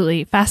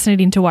 absolutely.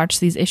 Fascinating to watch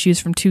these issues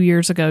from 2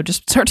 years ago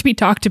just start to be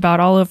talked about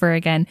all over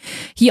again.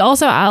 He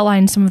also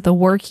outlined some of the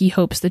work he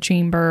hopes the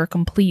chamber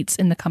completes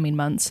in the coming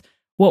months.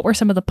 What were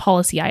some of the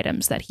policy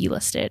items that he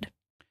listed?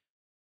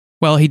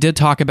 Well, he did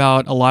talk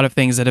about a lot of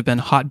things that have been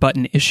hot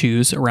button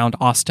issues around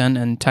Austin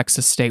and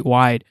Texas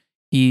statewide.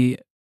 He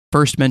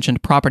first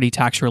mentioned property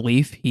tax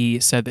relief. He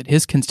said that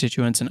his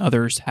constituents and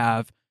others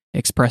have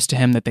expressed to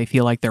him that they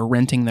feel like they're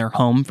renting their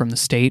home from the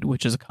state,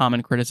 which is a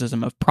common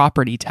criticism of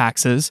property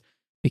taxes,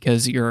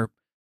 because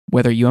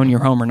whether you own your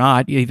home or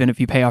not, even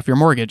if you pay off your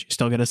mortgage, you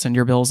still got to send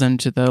your bills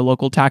into the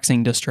local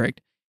taxing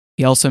district.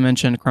 He also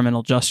mentioned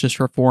criminal justice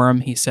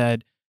reform. He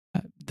said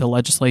the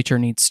legislature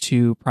needs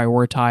to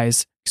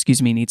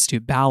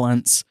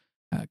balance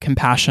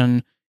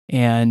compassion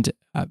and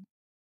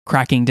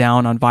cracking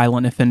down on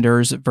violent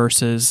offenders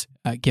versus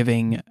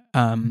giving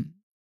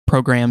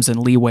programs and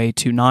leeway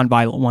to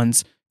nonviolent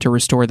ones to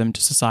restore them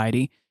to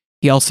society.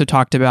 He also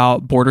talked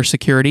about border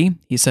security.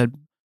 He said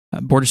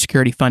border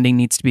security funding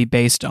needs to be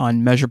based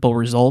on measurable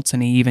results,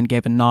 and he even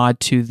gave a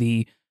nod to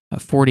the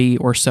 40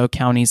 or so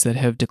counties that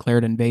have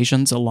declared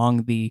invasions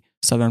along the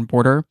southern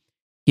border.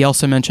 He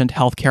also mentioned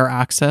healthcare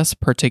access,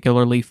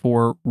 particularly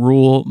for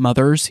rural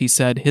mothers. He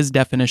said his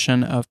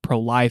definition of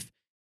pro-life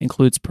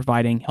includes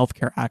providing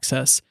healthcare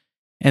access.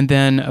 And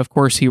then, of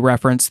course, he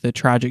referenced the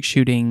tragic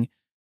shooting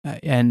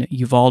in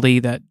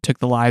Uvalde that took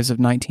the lives of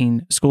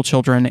 19 school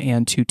children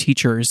and 2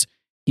 teachers.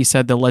 He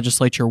said the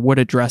legislature would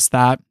address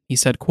that. He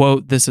said,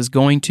 quote, "This is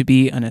going to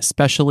be an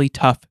especially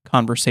tough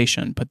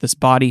conversation, but this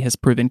body has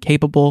proven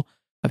capable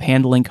of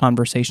handling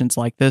conversations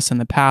like this in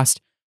the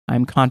past.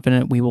 I'm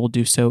confident we will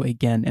do so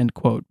again," end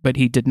quote. But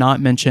he did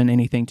not mention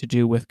anything to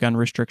do with gun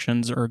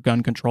restrictions or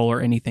gun control or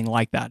anything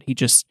like that. He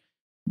just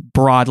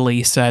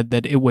broadly said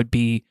that it would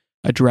be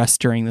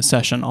addressed during the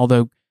session,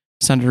 although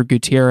Senator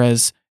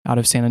Gutierrez out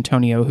of San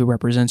Antonio, who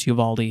represents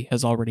Uvalde,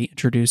 has already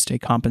introduced a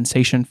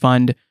compensation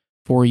fund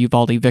for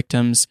Uvalde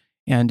victims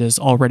and is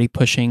already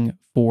pushing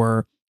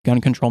for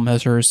gun control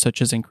measures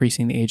such as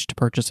increasing the age to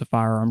purchase a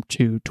firearm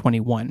to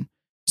 21.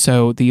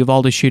 So the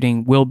Uvalde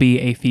shooting will be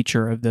a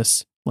feature of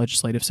this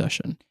legislative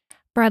session.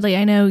 Bradley,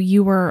 I know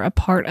you were a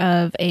part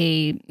of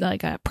a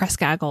press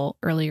gaggle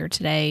earlier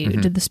today.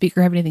 Mm-hmm. Did the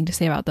speaker have anything to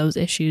say about those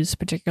issues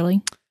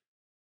particularly?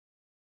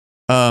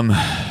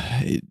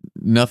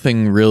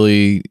 Nothing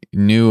really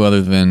new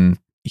other than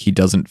he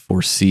doesn't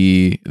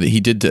foresee that he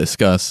did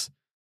discuss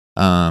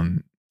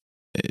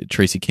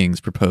Tracy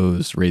King's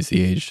proposed raise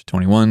the age to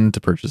 21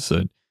 to purchase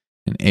an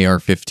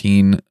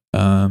AR-15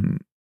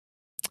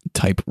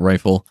 type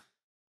rifle.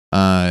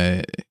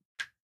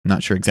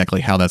 Not sure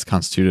exactly how that's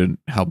constituted,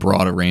 how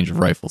broad a range of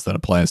rifles that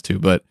applies to,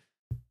 but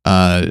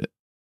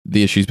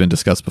the issue's been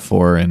discussed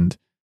before, and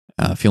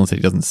feels that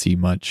he doesn't see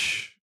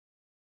much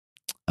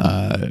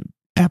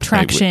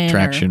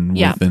traction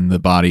within the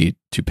body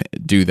to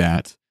do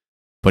that,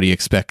 but he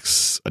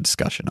expects a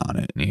discussion on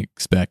it, and he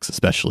expects,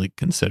 especially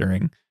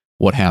considering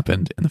what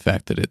happened and the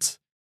fact that it's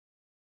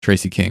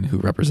Tracy King who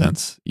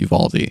represents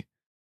Uvalde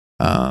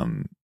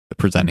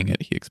presenting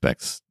it. He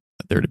expects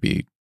there to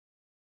be,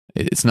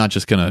 it's not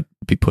just going to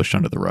be pushed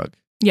under the rug.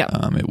 Yeah.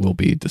 It will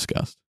be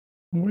discussed.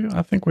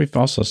 I think we've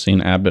also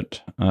seen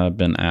Abbott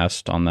been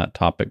asked on that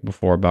topic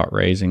before about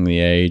raising the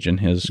age, and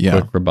his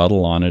quick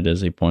rebuttal on it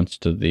is he points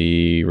to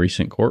the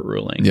recent court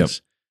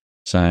rulings,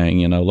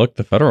 saying, look,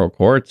 the federal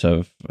courts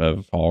have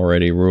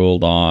already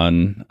ruled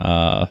on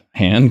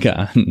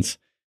handguns,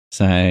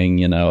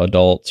 saying,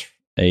 adults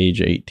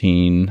age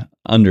 18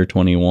 under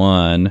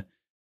 21,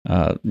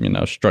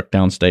 struck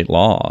down state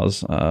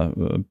laws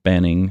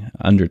banning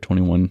under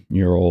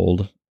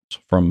 21-year-old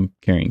from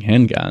carrying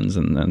handguns,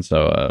 and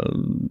so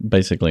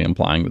basically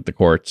implying that the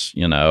courts,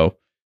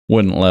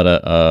 wouldn't let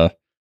a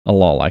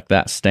law like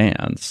that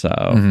stand. So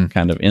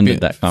kind of ended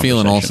that conversation.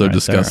 Phelan also right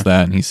discussed there.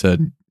 that, and he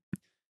said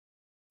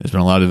there's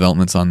been a lot of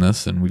developments on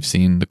this, and we've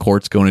seen the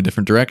courts go in a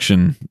different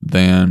direction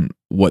than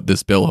what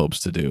this bill hopes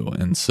to do.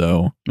 And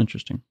so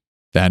interesting.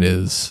 That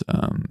is,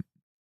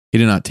 he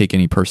did not take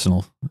any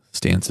personal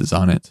stances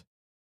on it.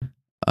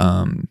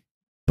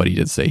 But he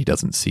did say he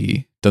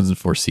doesn't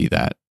foresee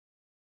that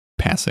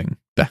passing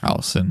the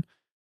House, and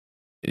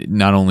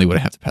not only would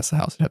it have to pass the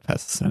House, it'd have to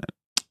pass the Senate,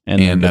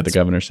 and get the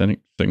governor's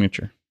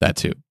signature. That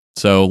too.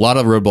 So a lot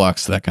of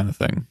roadblocks to that kind of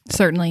thing.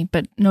 Certainly,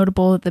 but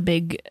notable that the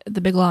big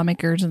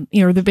lawmakers and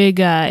the big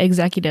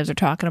executives are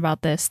talking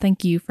about this.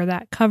 Thank you for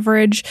that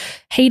coverage.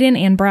 Hayden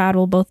and Brad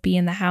will both be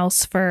in the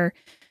House for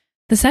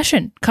the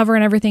session,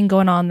 covering everything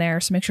going on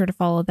there. So make sure to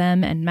follow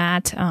them and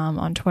Matt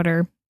on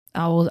Twitter.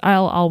 I'll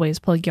always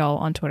plug y'all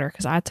on Twitter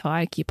because that's how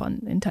I keep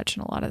in touch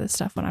in a lot of this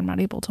stuff when I'm not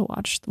able to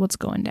watch what's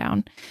going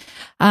down.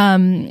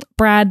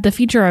 Brad, the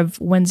feature of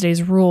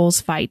Wednesday's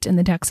rules fight in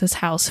the Texas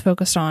House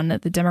focused on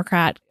the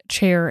Democrat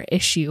chair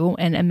issue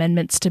and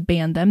amendments to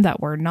ban them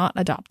that were not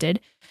adopted.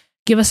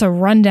 Give us a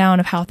rundown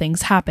of how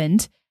things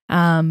happened.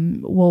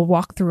 We'll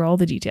walk through all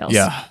the details.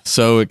 Yeah.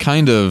 So it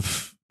kind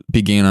of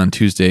began on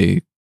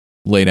Tuesday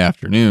late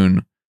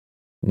afternoon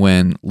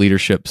when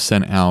leadership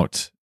sent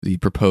out the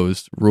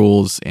proposed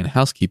rules and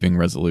housekeeping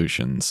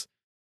resolutions,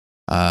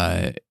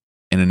 and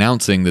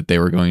announcing that they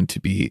were going to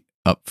be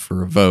up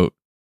for a vote,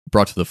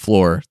 brought to the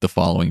floor the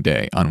following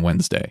day on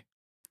Wednesday.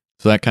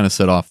 So that kind of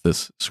set off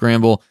this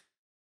scramble.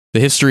 The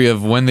history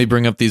of when they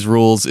bring up these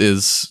rules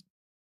is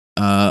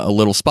a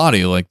little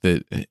spotty. Like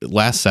the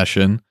last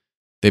session,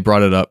 they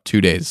brought it up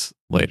 2 days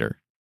later.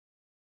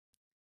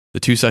 The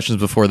 2 sessions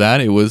before that,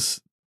 it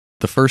was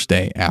the first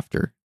day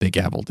after they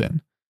gavelled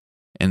in.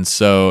 And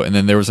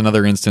then there was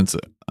another instance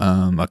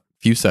a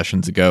few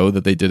sessions ago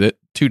that they did it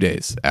 2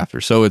 days after.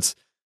 So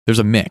there's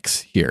a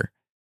mix here.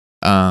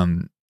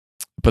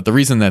 But the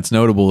reason that's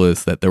notable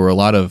is that there were a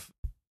lot of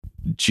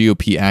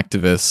GOP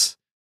activists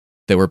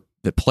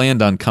that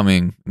planned on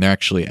coming. And they're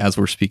actually, as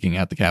we're speaking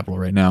at the Capitol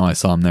right now, I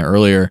saw them there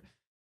earlier,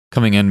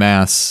 coming en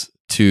masse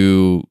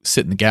to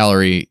sit in the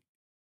gallery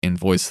and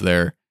voice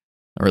their,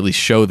 or at least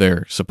show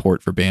their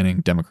support for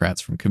banning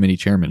Democrats from committee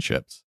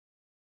chairmanships.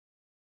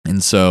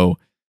 And so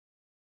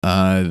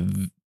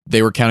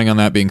they were counting on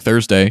that being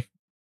Thursday.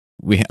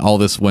 All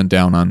this went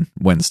down on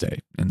Wednesday,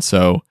 and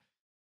so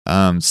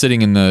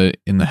sitting in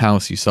the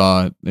House, you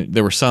saw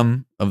there were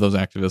some of those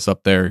activists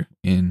up there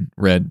in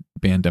red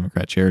ban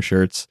Democrat chair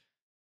shirts,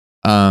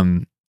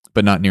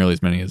 but not nearly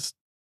as many as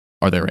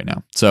are there right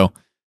now. So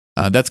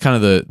that's kind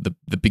of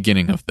the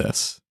beginning of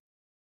this.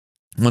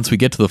 Once we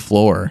get to the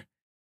floor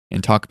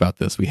and talk about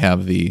this, we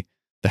have the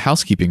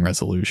housekeeping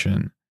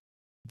resolution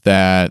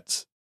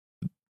that.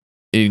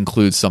 It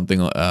includes something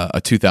a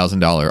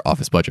 $2,000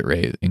 office budget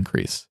rate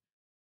increase,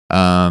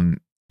 and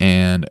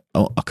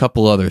a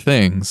couple other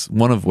things.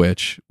 One of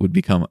which would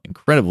become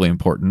incredibly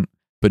important,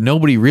 but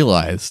nobody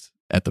realized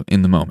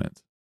in the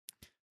moment.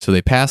 So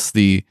they passed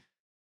the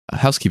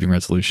housekeeping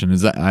resolution.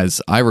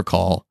 As I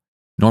recall,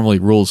 normally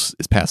rules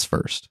is passed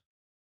first,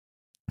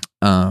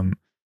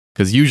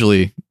 because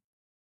usually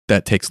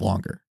that takes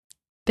longer.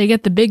 They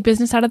get the big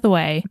business out of the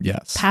way.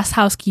 Yes. Pass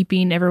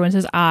housekeeping. Everyone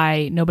says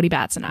aye. Nobody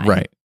bats an eye.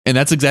 Right. And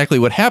that's exactly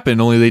what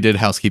happened, only they did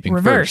housekeeping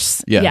Reverse.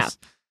 first. Yes.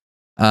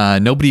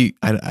 Nobody,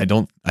 I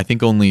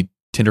think only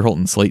Tinderholt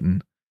and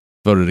Slayton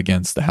voted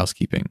against the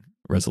housekeeping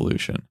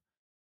resolution.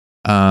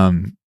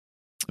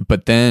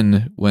 But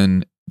then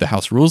when the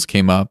House rules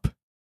came up,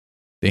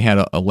 they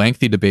had a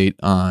lengthy debate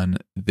on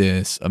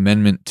this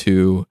amendment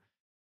to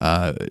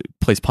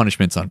place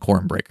punishments on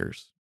quorum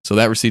breakers. So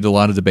that received a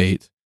lot of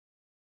debate.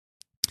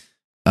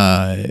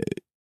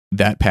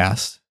 That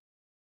passed.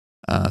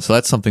 So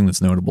that's something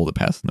that's notable to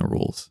pass in the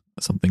rules,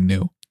 something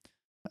new.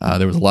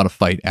 There was a lot of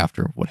fight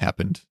after what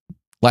happened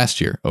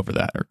last year over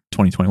that, or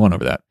 2021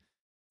 over that.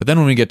 But then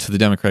when we get to the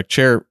Democratic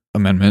chair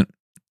amendment,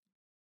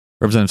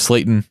 Representative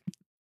Slayton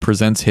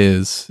presents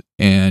his,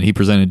 and he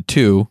presented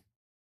two,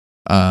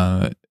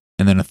 and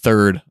then a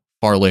third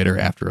far later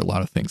after a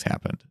lot of things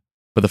happened.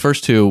 But the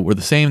first two were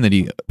the same that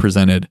he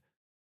presented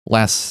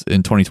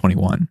in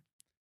 2021.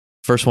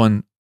 First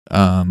one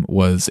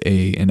was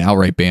an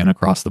outright ban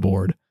across the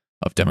board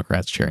of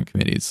Democrats chairing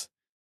committees.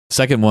 The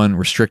second one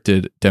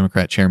restricted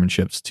Democrat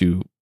chairmanships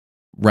to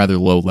rather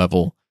low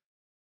level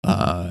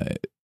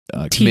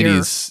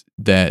committees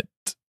that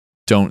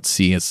don't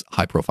see as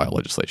high profile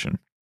legislation.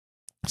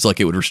 So like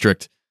it would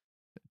restrict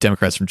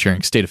Democrats from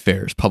chairing state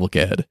affairs, public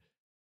ed,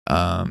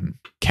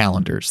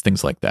 calendars,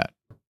 things like that.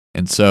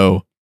 And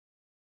so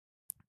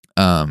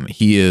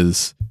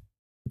he's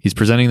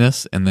presenting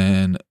this, and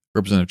then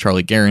Representative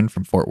Charlie Guerin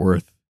from Fort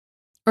Worth,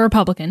 A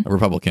Republican,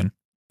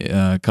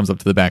 comes up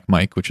to the back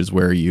mic, which is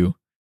where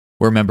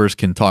members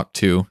can talk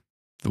to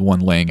the one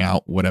laying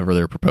out whatever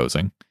they're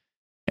proposing.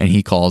 And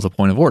he calls a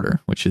point of order,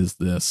 which is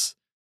this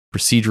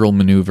procedural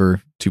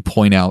maneuver to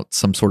point out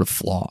some sort of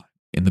flaw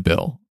in the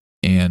bill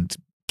and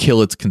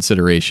kill its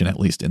consideration, at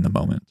least in the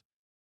moment.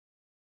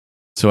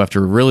 So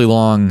after a really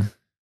long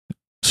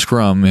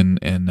scrum and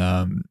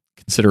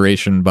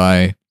consideration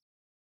by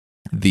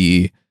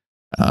the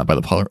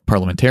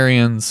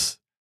parliamentarians,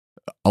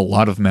 a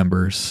lot of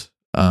members,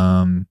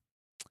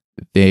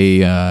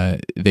 they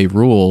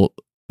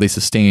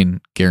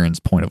sustain Guerin's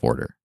point of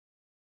order.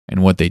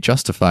 And what they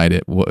justified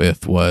it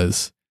with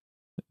was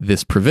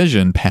this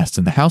provision passed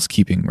in the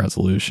housekeeping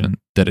resolution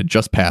that had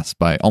just passed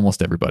by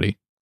almost everybody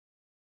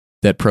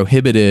that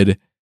prohibited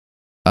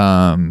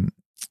the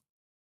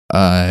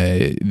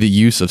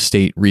use of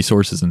state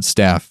resources and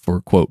staff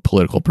for, quote,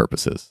 political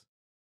purposes.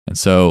 And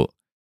so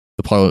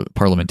the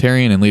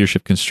parliamentarian and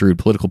leadership construed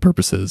political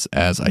purposes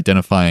as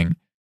identifying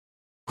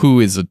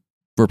who is a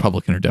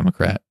Republican or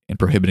Democrat and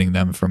prohibiting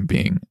them from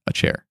being a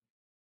chair.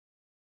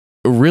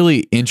 A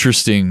really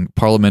interesting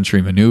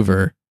parliamentary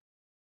maneuver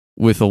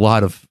with a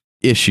lot of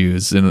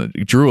issues, and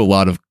it drew a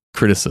lot of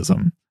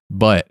criticism,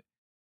 but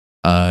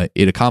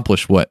it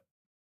accomplished what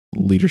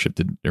leadership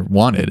did or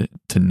wanted,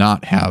 to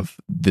not have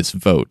this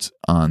vote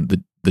on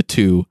the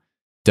two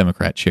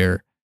Democrat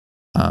chair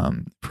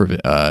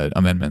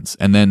amendments.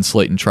 And then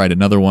Slayton tried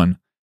another one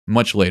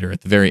much later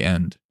at the very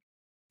end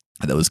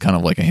that was kind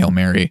of like a Hail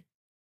Mary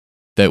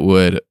that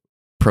would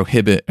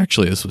prohibit,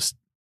 actually this was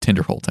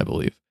Tinderholt, I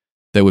believe,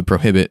 that would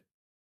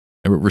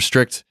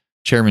restrict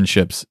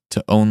chairmanships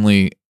to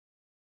only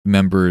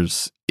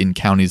members in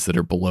counties that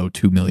are below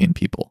 2 million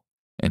people.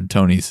 And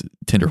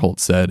Tinderholt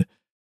said,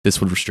 this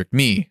would restrict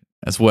me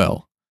as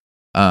well.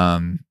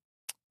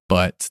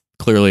 But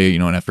clearly,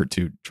 an effort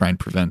to try and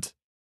prevent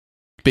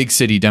big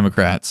city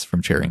Democrats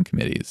from chairing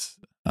committees,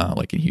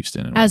 like in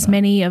Houston. And as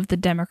many of the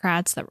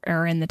Democrats that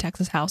are in the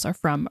Texas House are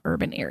from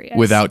urban areas.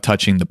 Without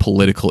touching the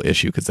political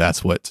issue, because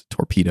that's what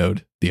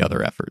torpedoed the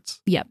other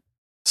efforts. Yep.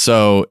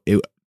 So,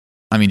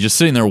 just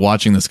sitting there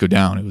watching this go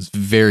down, it was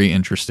very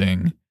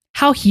interesting.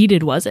 How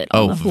heated was it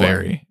on the floor?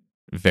 Very,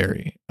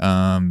 very.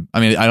 I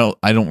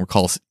don't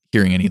recall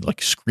hearing any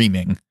like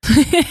screaming.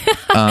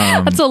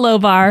 That's a low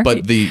bar.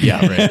 But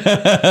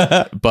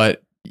right.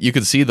 But you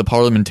could see the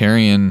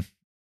parliamentarian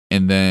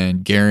and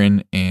then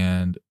Guerin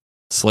and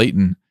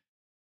Slayton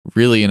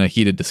really in a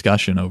heated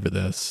discussion over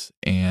this,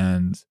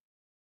 and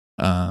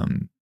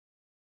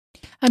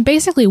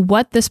basically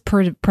what this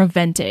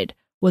prevented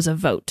was a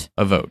vote.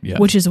 A vote, yeah.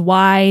 Which is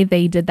why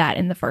they did that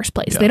in the first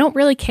place. Yeah. They don't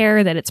really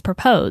care that it's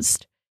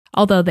proposed,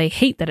 although they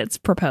hate that it's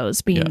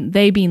proposed,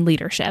 they being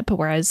leadership,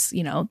 whereas,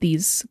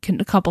 these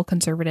a couple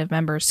conservative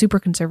members, super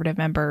conservative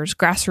members,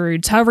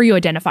 grassroots, however you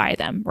identify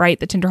them, right?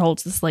 The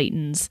Tinderholts, the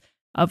Slaytons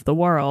of the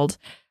world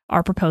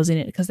are proposing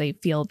it because they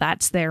feel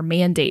that's their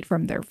mandate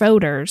from their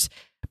voters.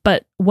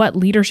 But what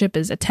leadership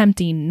is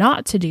attempting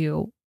not to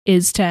do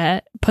is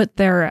to put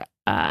their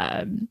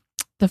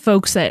the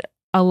folks that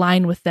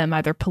align with them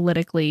either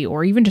politically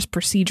or even just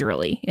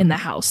procedurally in the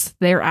House,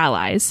 their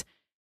allies,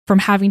 from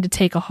having to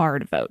take a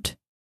hard vote.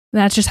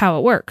 That's just how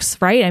it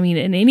works, right?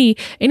 And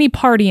any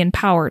party in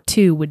power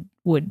too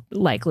would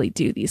likely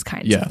do these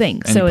kinds of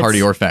things. Any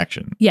party or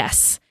faction.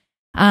 Yes.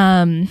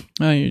 To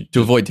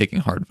avoid taking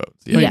hard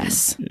votes. Yeah.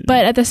 Yes.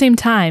 But at the same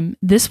time,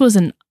 this was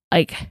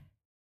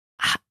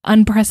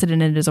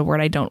unprecedented is a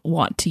word I don't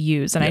want to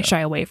use and I shy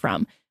away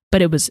from,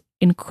 but it was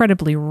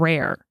incredibly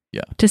rare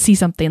to see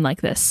something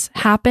like this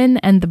happen,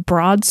 and the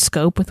broad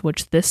scope with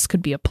which this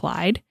could be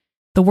applied.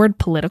 The word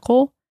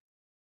political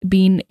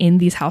being in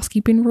these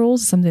housekeeping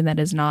rules, something that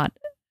is not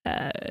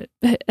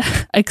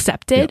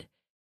accepted,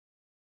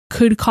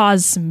 could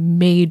cause some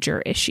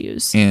major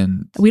issues.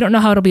 And we don't know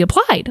how it'll be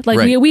applied. Like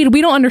Right.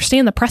 we don't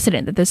understand the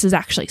precedent that this is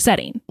actually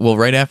setting. well,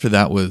 right after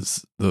that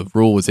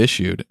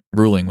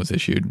ruling was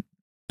issued,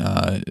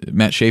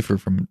 Matt Schaefer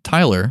from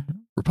Tyler,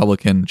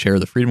 Republican chair of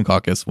the Freedom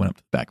Caucus, went up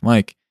to the back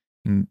mic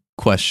and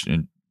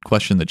questioned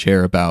the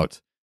chair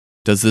about,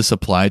 does this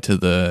apply to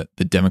the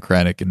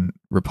Democratic and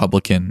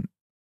Republican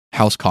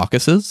House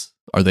caucuses?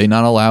 Are they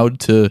not allowed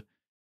to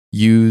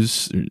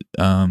use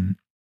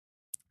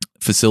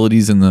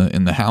facilities in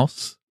the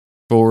House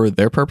for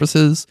their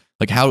purposes?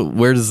 Like,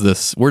 where's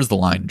the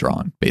line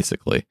drawn,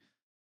 basically?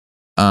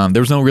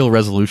 There was no real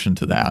resolution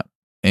to that.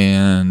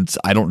 And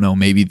I don't know,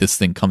 maybe this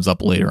thing comes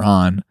up later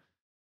on.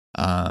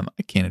 I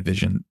can't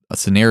envision a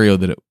scenario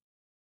that it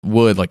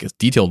would, like a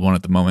detailed one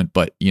at the moment,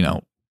 but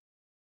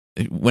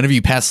whenever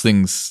you pass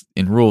things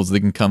in rules, they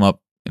can come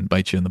up and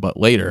bite you in the butt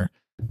later.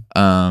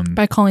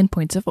 By calling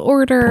points of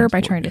order, Points by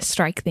of trying order, to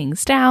strike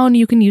things down,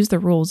 you can use the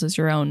rules as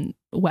your own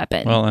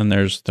weapon. Well, and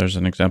there's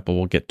an example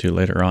we'll get to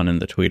later on in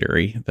the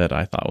tweetery that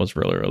I thought was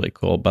really, really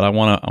cool. But I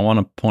want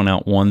to point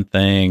out one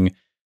thing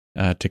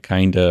to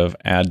kind of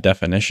add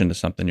definition to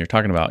something you're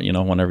talking about.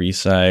 Whenever you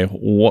say,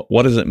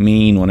 what does it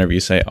mean whenever you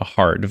say a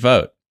hard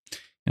vote?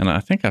 And I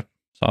think I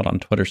saw it on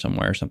Twitter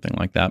somewhere or something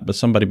like that, but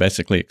somebody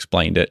basically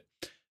explained it.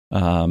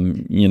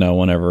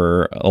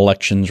 Whenever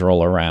elections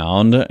roll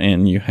around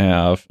and you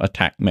have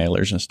attack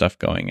mailers and stuff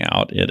going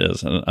out, it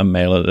is a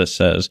mailer that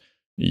says,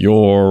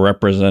 your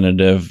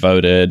representative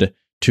voted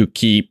to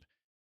keep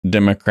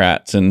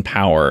Democrats in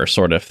power,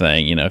 sort of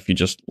thing, if you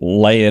just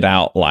lay it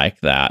out like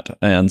that.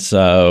 And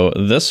so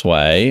this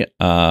way,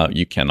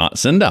 you cannot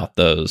send out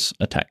those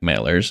attack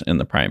mailers in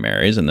the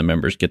primaries, and the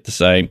members get to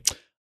say,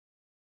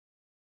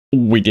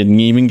 we didn't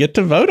even get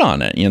to vote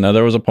on it.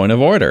 There was a point of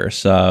order.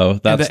 So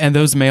that's and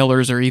those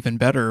mailers are even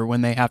better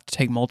when they have to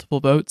take multiple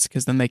votes,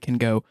 because then they can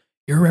go,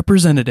 your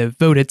representative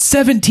voted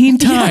 17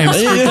 times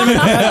for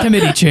Democrat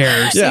committee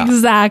chairs. Yeah.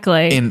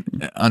 Exactly.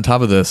 And on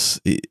top of this,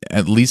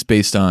 at least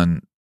based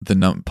on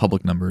the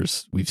public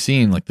numbers we've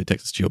seen, like the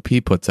Texas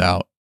GOP puts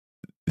out,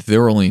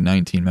 there were only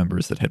 19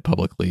 members that had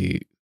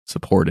publicly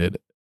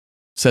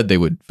said they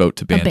would vote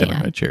to ban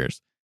Democrat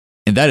chairs.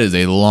 And that is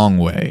a long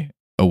way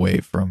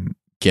away from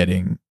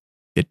getting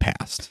it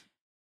passed.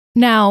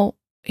 Now,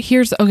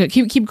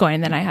 keep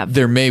going. Then I have.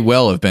 There may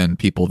well have been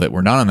people that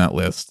were not on that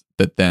list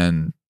that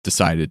then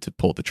decided to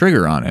pull the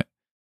trigger on it.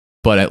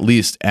 But at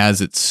least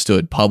as it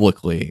stood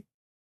publicly,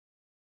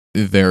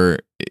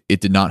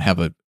 it did not have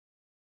a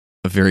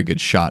very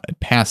good shot at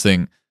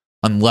passing,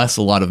 unless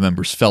a lot of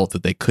members felt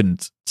that they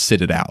couldn't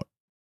sit it out.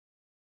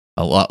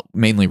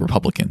 Mainly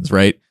Republicans,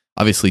 right?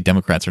 Obviously,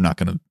 Democrats are not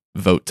going to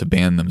vote to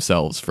ban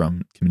themselves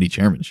from committee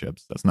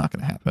chairmanships. That's not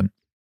going to happen.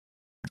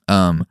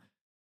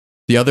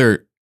 The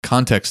other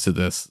context to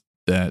this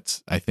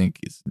that I think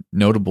is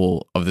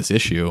notable of this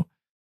issue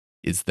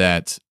is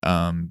that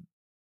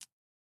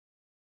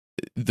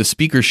the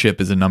speakership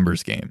is a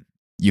numbers game.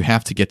 You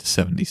have to get to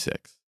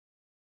 76.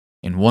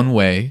 And one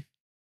way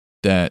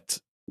that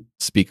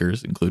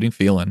speakers, including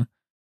Phelan,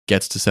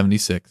 gets to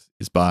 76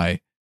 is by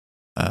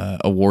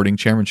awarding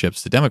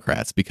chairmanships to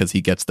Democrats, because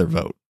he gets their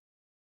vote.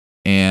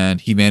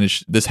 And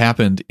this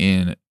happened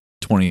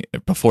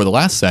before the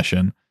last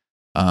session.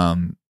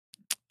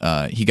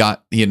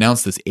 He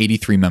announced this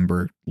 83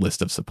 member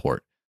list of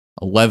support.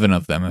 11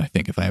 of them, I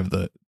think, if I have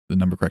the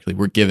number correctly,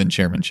 were given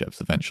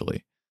chairmanships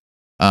eventually.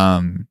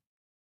 And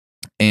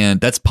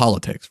that's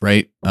politics,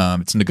 right?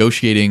 It's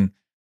negotiating.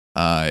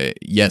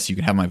 Yes, you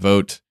can have my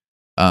vote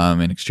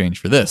in exchange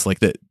for this. Like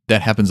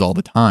that happens all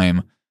the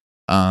time.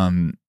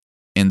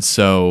 And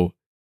so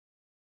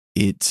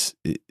it's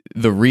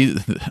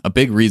a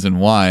big reason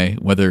why,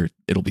 whether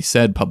it'll be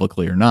said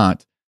publicly or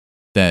not,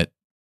 that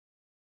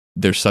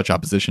there's such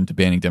opposition to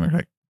banning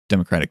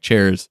Democratic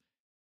chairs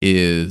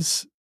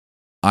is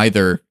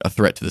either a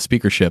threat to the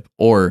speakership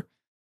or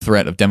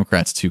threat of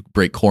Democrats to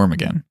break quorum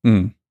again.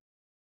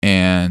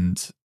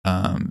 And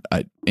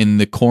in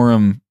the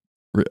quorum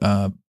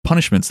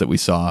punishments that we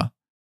saw,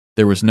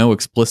 there was no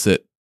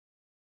explicit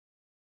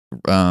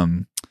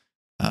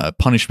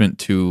punishment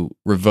to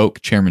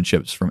revoke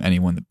chairmanships from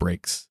anyone that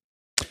breaks.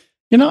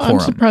 I'm quorum.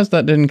 surprised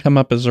that didn't come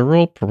up as a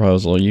rule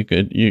proposal.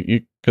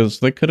 Because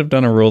they could have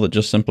done a rule that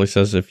just simply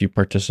says if you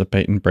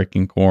participate in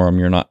breaking quorum,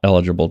 you're not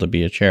eligible to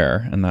be a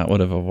chair, and that would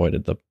have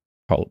avoided the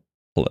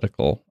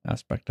political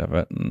aspect of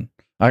it. And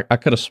I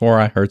could have swore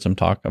I heard some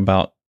talk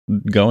about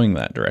going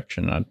that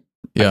direction. I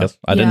guess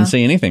I didn't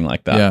see anything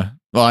like that. Yeah.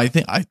 Well, I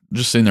think I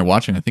just sitting there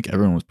watching. I think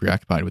everyone was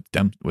preoccupied with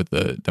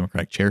the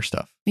Democratic chair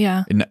stuff.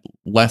 Yeah. And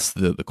less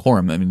the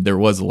quorum. I mean, there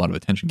was a lot of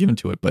attention given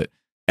to it, but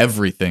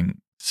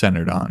everything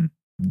centered on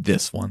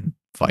this one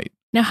fight.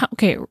 Now,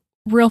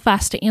 real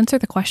fast, to answer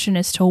the question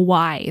as to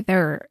why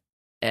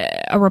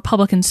a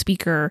Republican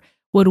speaker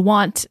would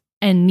want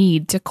and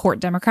need to court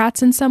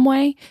Democrats in some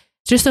way,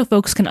 just so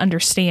folks can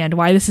understand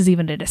why this is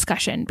even a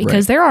discussion,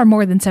 because there are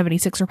more than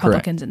 76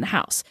 Republicans in the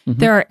House. Mhm.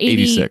 There are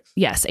 86.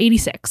 Yes,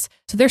 86.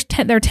 So there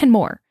are 10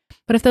 more.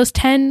 But if those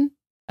 10,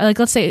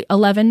 let's say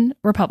 11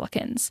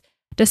 Republicans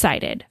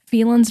decided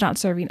Phelan's not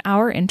serving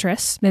our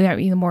interests, maybe that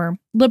would be the more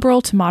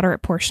liberal to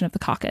moderate portion of the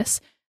caucus,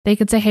 they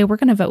could say, hey, we're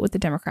going to vote with the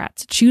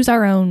Democrats, choose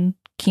our own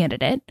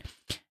candidate,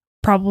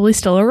 probably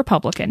still a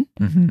Republican,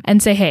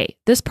 and say, hey,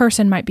 this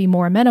person might be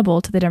more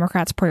amenable to the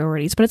Democrats'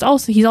 priorities, but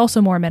he's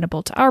also more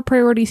amenable to our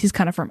priorities. He's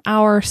kind of from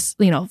our,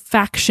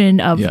 faction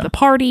of the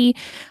party.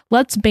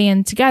 Let's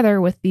band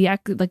together with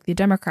the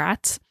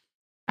Democrats,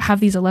 have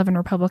these 11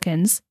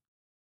 Republicans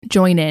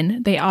join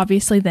in. They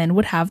obviously then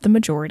would have the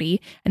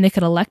majority, and they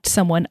could elect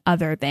someone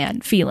other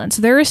than Phelan.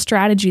 So there is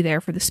strategy there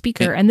for the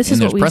speaker, and this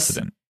is what we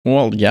precedent.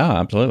 Well, yeah,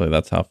 absolutely.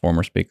 That's how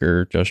former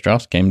Speaker Joe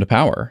Strauss came to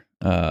power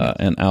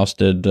and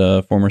ousted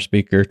former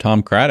Speaker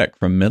Tom Craddock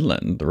from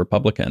Midland, the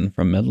Republican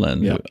from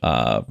Midland, who,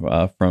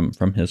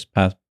 from his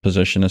past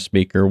position as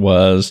Speaker,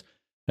 was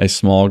a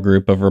small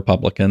group of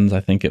Republicans.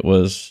 I think it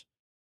was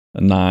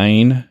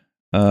 9.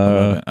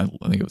 11. I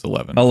think it was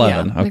 11.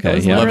 11. Yeah, I think it Okay.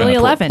 was Yeah. literally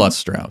 11. Plus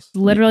Strauss.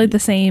 Literally the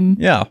same.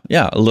 Yeah.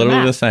 Literally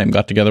Math. the same.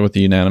 Got together with the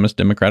unanimous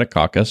Democratic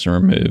caucus and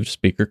removed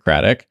Speaker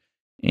Craddock.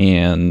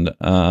 And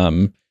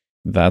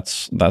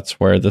that's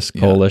where this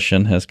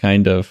coalition has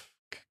kind of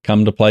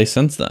come to play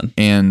since then.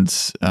 And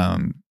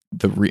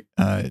there's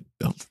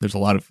a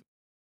lot of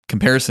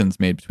comparisons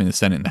made between the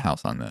Senate and the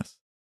House on this.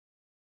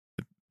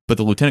 But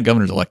the lieutenant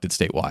governor is elected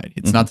statewide.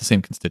 It's not the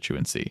same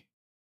constituency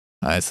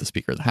as the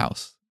Speaker of the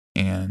House.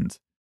 And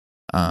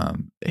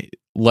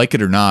like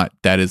it or not,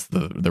 that is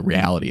the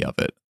reality of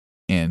it.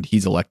 And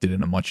he's elected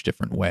in a much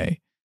different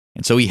way.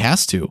 And so he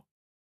has to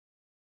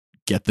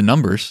get the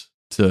numbers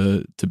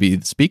to be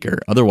the Speaker.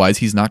 Otherwise,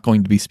 he's not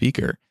going to be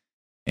Speaker.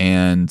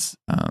 And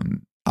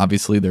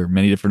obviously, there are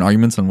many different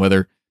arguments on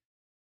whether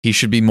he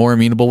should be more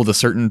amenable with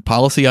certain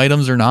policy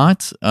items or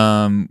not.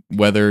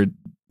 Whether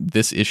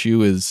this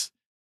issue is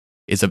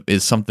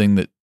something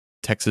that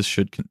Texas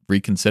should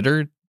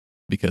reconsider,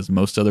 because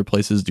most other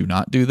places do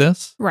not do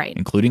this, Right.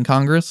 including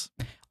Congress.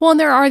 Well, and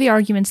there are the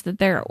arguments that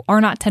there are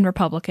not 10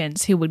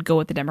 Republicans who would go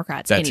with the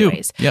Democrats That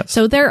anyways. too. Yes.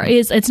 So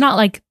it's not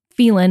like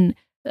Phelan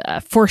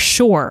for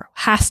sure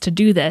has to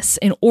do this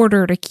in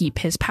order to keep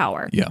his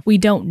power. Yeah. We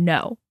don't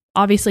know.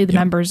 Obviously, the Yeah.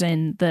 members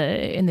in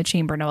the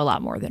chamber know a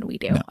lot more than we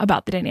do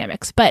about the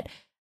dynamics, but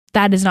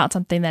that is not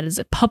something that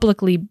is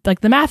publicly,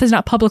 the math has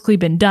not publicly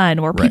been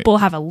done where Right. people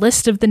have a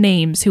list of the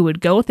names who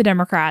would go with the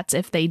Democrats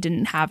if they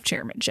didn't have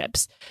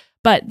chairmanships.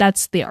 But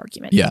that's the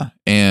argument. Yeah.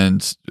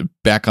 And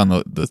back on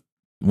the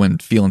when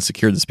Phelan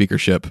secured the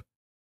speakership,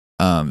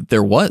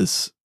 there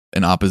was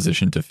an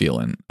opposition to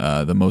Phelan.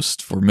 The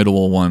most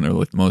formidable one,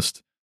 or the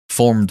most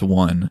formed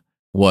one,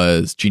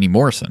 was Jeannie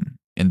Morrison.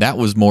 And that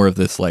was more of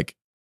this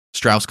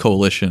Strauss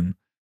coalition,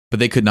 but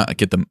they could not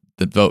get the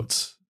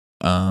votes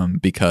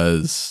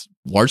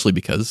largely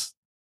because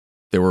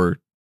there were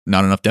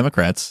not enough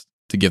Democrats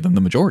to give them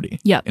the majority.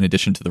 Yep. In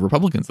addition to the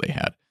Republicans they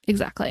had.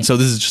 Exactly. So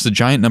this is just a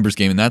giant numbers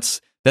game, and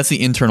that's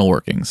the internal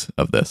workings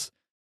of this.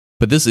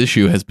 But this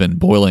issue has been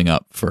boiling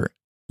up for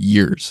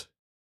years.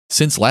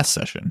 Since last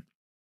session,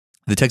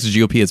 the Texas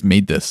GOP has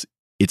made this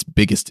its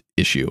biggest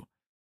issue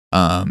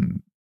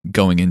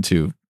going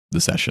into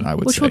the session, I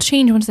would Which say. will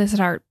change once they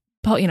start,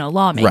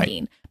 lawmaking.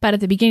 Right. But at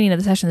the beginning of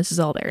the session, this is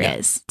all there Yeah.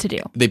 is to do.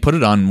 They put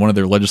it on one of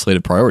their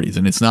legislative priorities,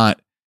 and it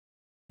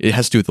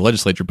has to do with the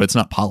legislature, but it's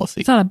not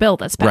policy. It's not a bill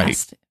that's Right.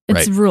 passed.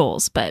 It's Right.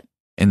 rules, but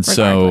And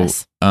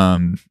regardless.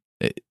 so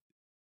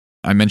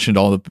I mentioned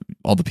all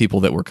the people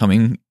that were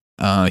coming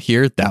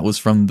here. That was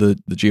from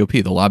the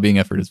GOP. The lobbying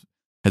effort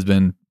has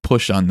been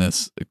pushed on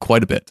this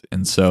quite a bit.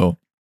 And so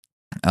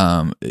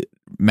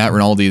Matt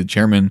Rinaldi, the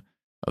chairman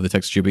of the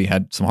Texas GOP,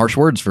 had some harsh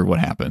words for what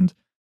happened.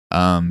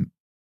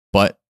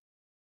 But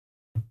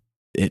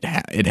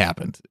it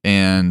happened.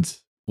 And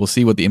we'll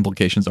see what the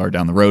implications are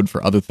down the road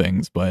for other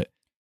things. But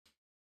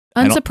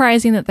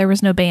unsurprising that there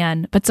was no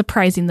ban, but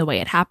surprising the way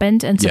it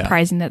happened, and Yeah.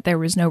 surprising that there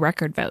was no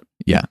record vote.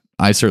 yeah,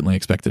 I certainly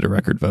expected a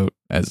record vote,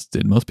 as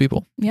did most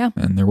people. Yeah.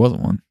 And there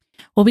wasn't one.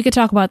 Well, we could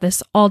talk about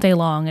this all day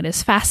long. It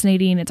is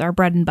fascinating. It's our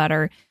bread and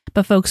butter.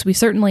 But folks, we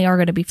certainly are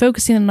going to be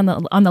focusing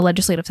on the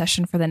legislative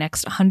session for the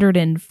next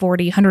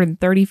 140,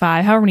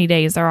 135, however many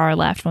days there are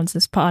left once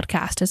this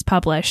podcast is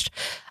published.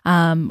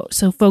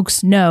 So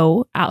folks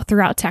know out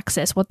throughout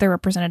Texas what their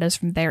representatives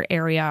from their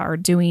area are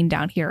doing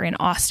down here in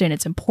Austin.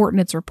 It's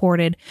important. It's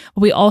reported.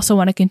 But we also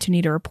want to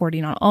continue to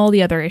reporting on all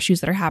the other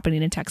issues that are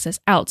happening in Texas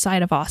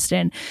outside of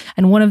Austin.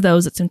 And one of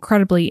those that's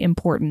incredibly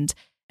important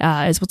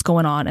is what's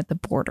going on at the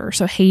border.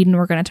 So Hayden,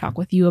 we're going to talk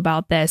with you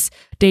about this.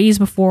 Days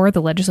before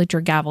the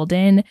legislature gavelled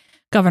in,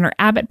 Governor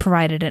Abbott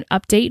provided an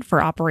update for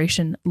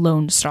Operation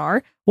Lone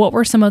Star. What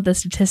were some of the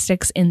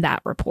statistics in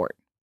that report?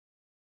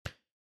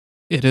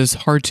 It is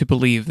hard to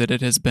believe that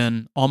it has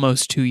been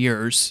almost 2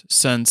 years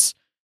since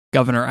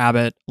Governor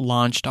Abbott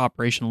launched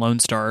Operation Lone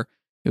Star.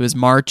 It was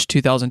March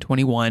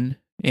 2021,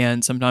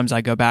 and sometimes I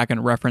go back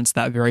and reference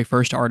that very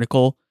first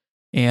article,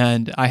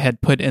 and I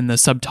had put in the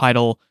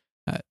subtitle,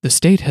 the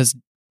state has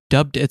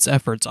dubbed its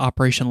efforts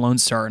Operation Lone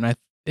Star. And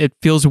it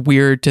feels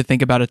weird to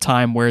think about a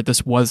time where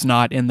this was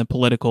not in the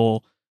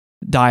political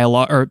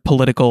dialogue or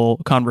political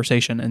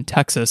conversation in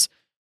Texas.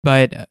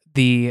 But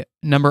the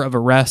number of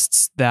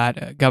arrests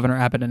that Governor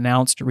Abbott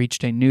announced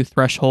reached a new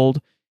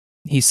threshold.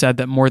 He said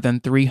that more than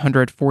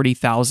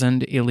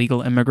 340,000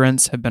 illegal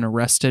immigrants have been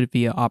arrested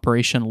via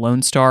Operation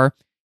Lone Star,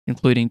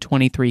 including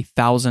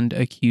 23,000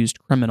 accused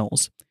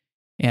criminals.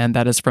 And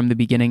that is from the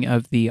beginning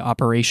of the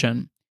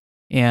operation.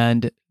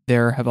 And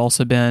there have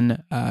also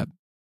been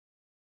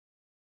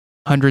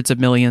hundreds of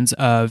millions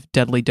of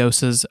deadly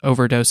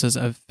overdoses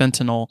of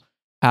fentanyl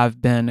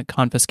have been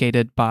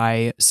confiscated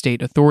by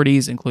state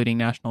authorities, including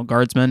National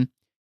Guardsmen.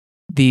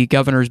 The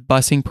governor's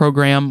busing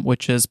program,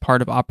 which is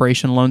part of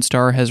Operation Lone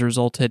Star, has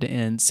resulted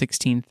in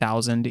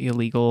 16,000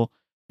 illegal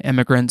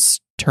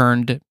immigrants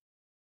turned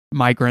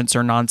migrants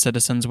or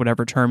non-citizens,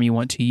 whatever term you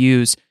want to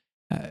use.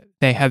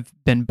 They have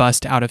been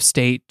bused out of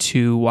state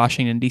to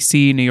Washington,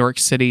 D.C., New York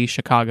City,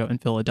 Chicago,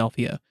 and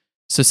Philadelphia.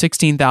 So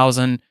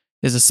 16,000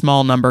 is a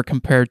small number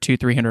compared to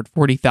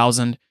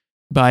 340,000,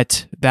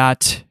 but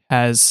that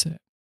has,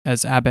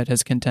 as Abbott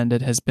has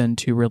contended, has been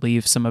to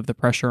relieve some of the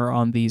pressure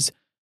on these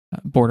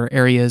border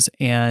areas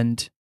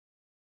and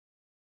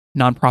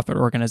nonprofit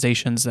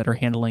organizations that are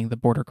handling the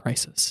border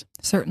crisis.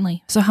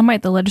 Certainly. So how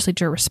might the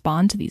legislature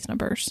respond to these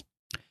numbers?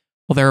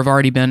 Well, there have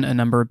already been a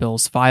number of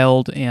bills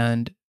filed,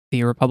 and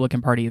the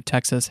Republican Party of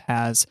Texas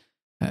has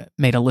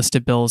made a list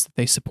of bills that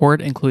they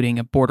support, including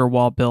a border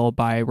wall bill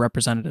by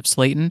Representative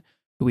Slayton,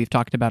 who we've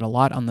talked about a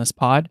lot on this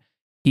pod.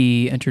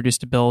 He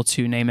introduced a bill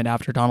to name it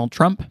after Donald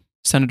Trump.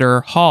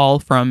 Senator Hall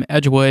from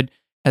Edgewood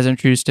has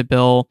introduced a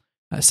bill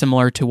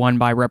similar to one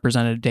by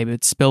Representative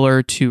David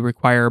Spiller to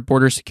require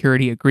border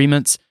security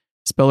agreements.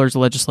 Spiller's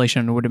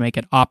legislation would make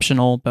it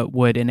optional, but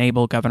would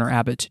enable Governor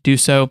Abbott to do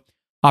so.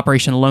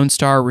 Operation Lone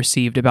Star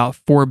received about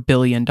 $4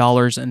 billion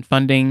in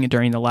funding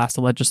during the last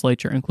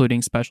legislature,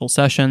 including special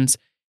sessions.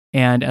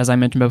 And as I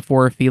mentioned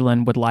before,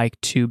 Phelan would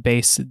like to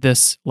base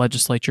this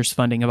legislature's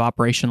funding of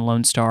Operation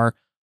Lone Star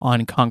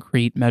on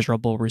concrete,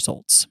 measurable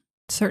results.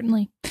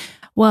 Certainly.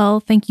 Well,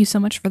 thank you so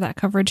much for that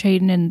coverage,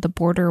 Hayden, and the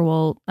border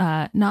will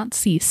not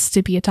cease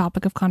to be a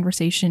topic of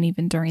conversation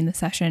even during the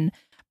session.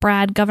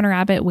 Brad, Governor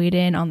Abbott weighed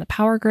in on the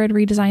power grid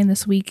redesign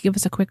this week. Give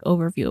us a quick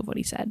overview of what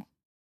he said.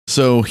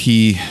 So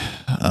he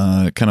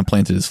kind of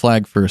planted his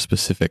flag for a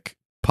specific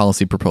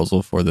policy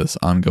proposal for this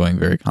ongoing,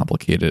 very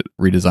complicated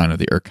redesign of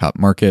the ERCOT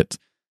market.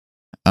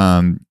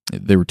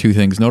 There were two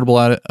things notable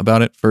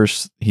about it.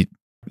 First, he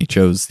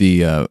chose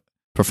the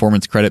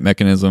performance credit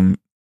mechanism.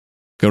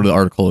 Go to the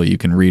article, you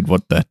can read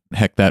what the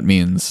heck that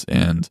means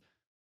and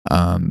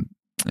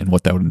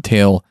what that would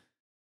entail.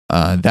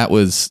 That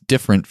was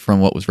different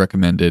from what was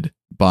recommended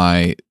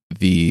by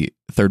the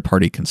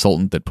third-party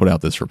consultant that put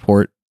out this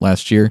report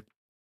last year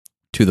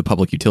to the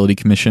Public Utility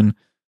Commission.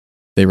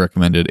 They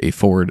recommended a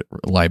forward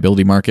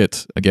liability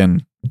market.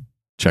 Again,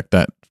 check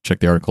the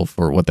article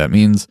for what that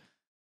means.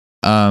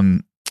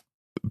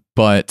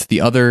 But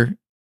the other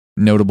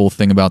notable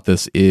thing about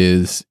this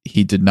is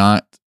he did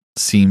not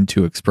seem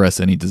to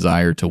express any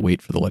desire to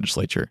wait for the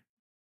legislature.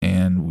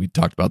 And we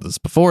talked about this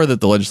before,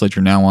 that the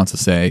legislature now wants to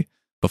say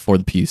before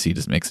the PUC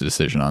just makes a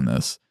decision on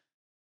this.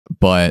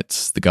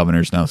 But the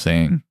governor's now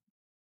saying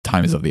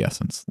time is of the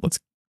essence. Let's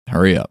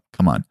hurry up.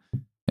 Come on.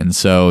 And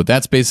so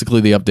that's basically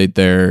the update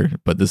there.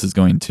 But this is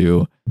going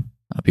to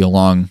be a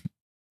long,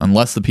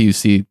 unless the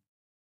PUC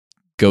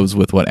goes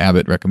with what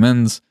Abbott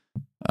recommends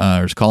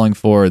or is calling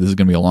for, this is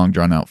going to be a long,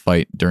 drawn-out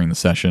fight during the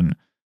session.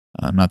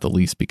 Not the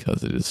least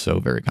because it is so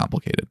very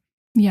complicated.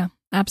 Yeah,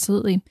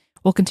 absolutely.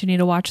 We'll continue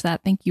to watch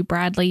that. Thank you,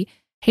 Bradley.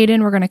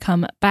 Hayden, we're going to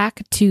come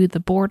back to the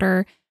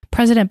border.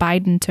 President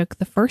Biden took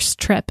the first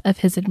trip of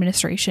his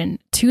administration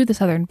to the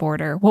southern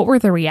border. What were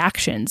the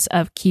reactions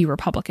of key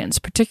Republicans,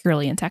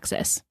 particularly in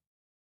Texas?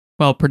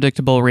 Well,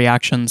 predictable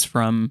reactions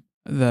from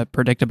the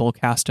predictable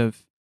cast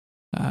of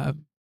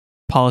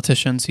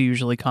politicians who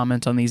usually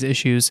comment on these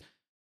issues.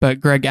 But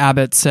Greg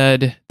Abbott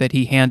said that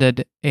he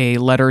handed a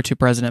letter to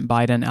President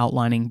Biden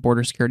outlining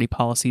border security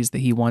policies that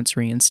he wants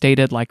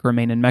reinstated, like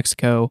Remain in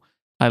Mexico,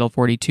 Title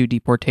 42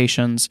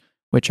 deportations,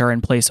 which are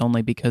in place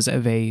only because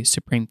of a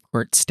Supreme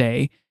Court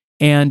stay,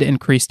 and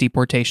increased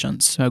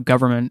deportations. So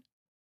Governor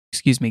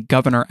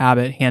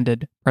Abbott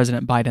handed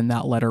President Biden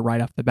that letter right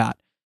off the bat.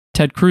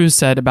 Ted Cruz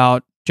said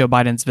about Joe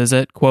Biden's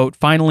visit, quote,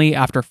 "Finally,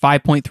 after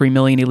 5.3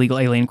 million illegal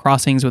alien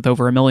crossings with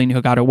over 1 million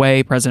who got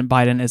away, President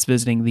Biden is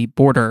visiting the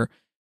border,"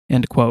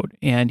 end quote.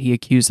 And he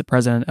accused the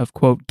president of,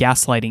 quote,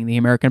 "gaslighting the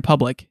American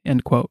public,"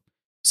 end quote.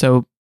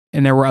 So,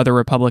 and there were other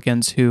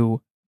Republicans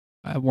who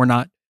were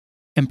not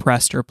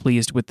impressed or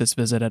pleased with this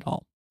visit at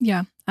all.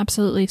 Yeah,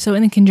 absolutely. So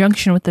in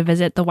conjunction with the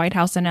visit, the White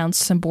House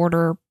announced some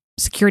border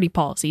security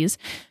policies.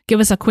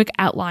 Give us a quick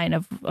outline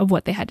of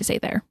what they had to say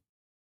there.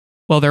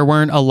 Well, there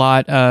were a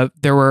lot of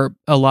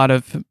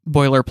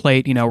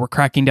boilerplate, we're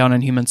cracking down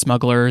on human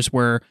smugglers,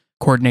 we're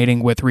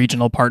coordinating with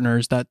regional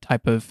partners, that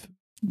type of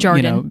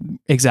jargon.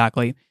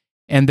 Exactly.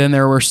 And then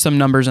there were some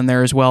numbers in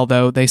there as well,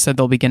 though. They said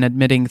they'll begin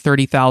admitting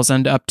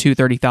 30,000 up to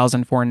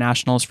 30,000 foreign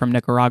nationals from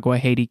Nicaragua,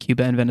 Haiti,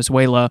 Cuba, and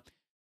Venezuela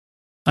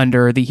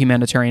under the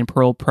humanitarian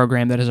parole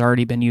program that has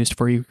already been used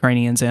for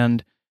Ukrainians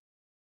and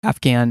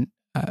Afghan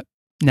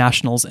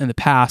nationals in the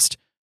past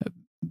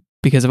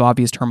because of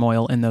obvious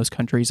turmoil in those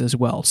countries as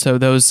well. So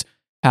those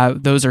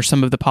are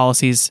some of the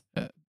policies,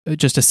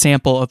 just a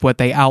sample of what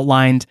they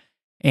outlined.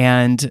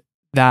 And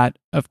that,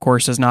 of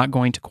course, is not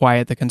going to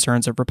quiet the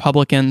concerns of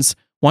Republicans.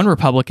 One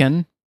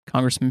Republican,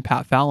 Congressman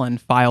Pat Fallon,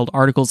 filed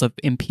articles of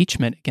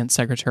impeachment against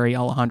Secretary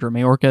Alejandro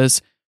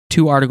Mayorkas,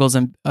 2 articles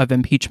of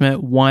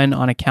impeachment, one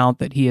on account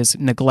that he has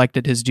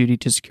neglected his duty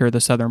to secure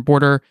the southern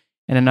border,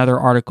 and another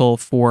article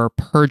for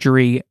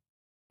perjury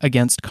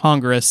against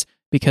Congress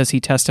because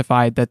he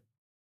testified that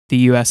the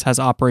U.S. has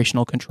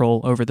operational control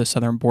over the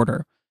southern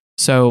border.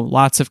 So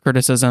lots of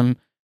criticism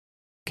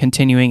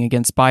continuing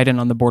against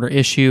Biden on the border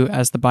issue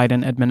as the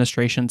Biden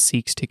administration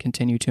seeks to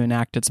continue to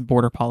enact its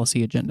border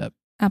policy agenda.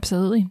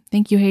 Absolutely.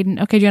 Thank you, Hayden.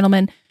 Okay,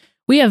 gentlemen,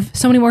 we have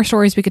so many more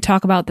stories we could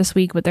talk about this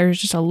week, but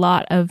there's just a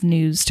lot of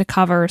news to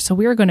cover. So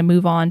we are going to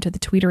move on to the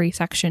tweetery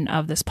section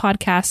of this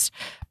podcast.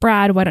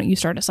 Brad, why don't you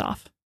start us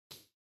off?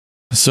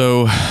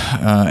 So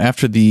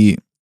after the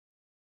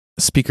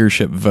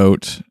speakership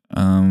vote,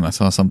 I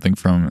saw something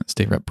from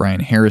State Rep Brian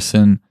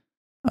Harrison.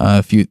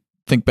 If you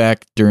think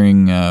back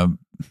during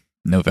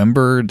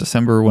November,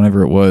 December,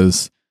 whenever it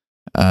was,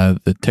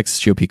 the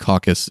Texas GOP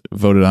caucus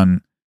voted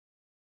on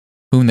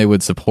whom they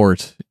would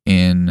support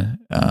in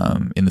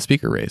the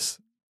speaker race,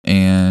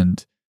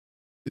 and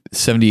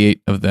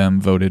 78 of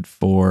them voted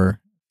for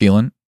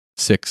Phelan,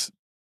 6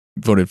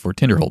 voted for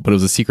Tinderholt, but it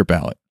was a secret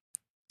ballot,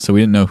 so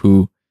we didn't know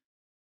who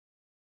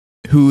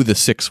the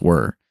 6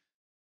 were.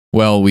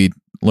 Well, we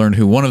learned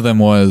who one of them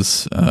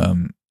was,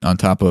 on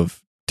top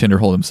of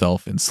Tinderholt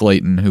himself, and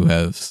Slayton, who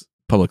has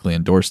publicly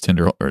endorsed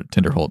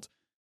Tinderholt.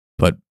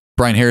 But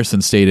Brian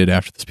Harrison stated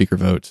after the speaker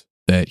vote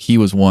that he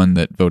was one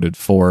that voted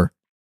for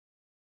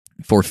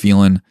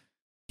Phelan.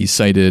 He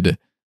cited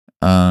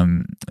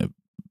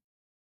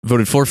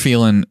voted for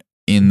Phelan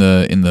in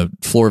the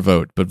floor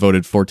vote, but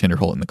voted for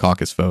Tinderholt in the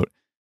caucus vote.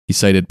 He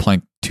cited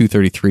Plank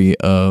 233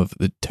 of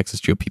the Texas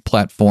GOP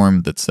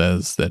platform that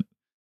says that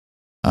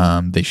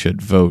they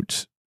should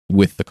vote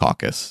with the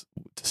caucus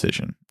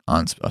decision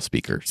on a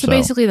speaker. So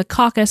basically the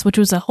caucus, which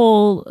was a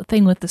whole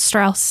thing with the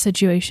Strauss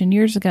situation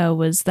years ago,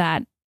 was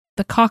that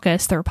the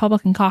caucus, the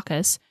Republican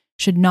caucus,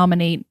 should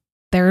nominate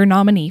their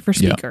nominee for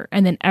speaker. Yeah.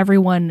 And then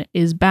everyone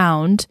is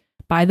bound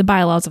by the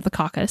bylaws of the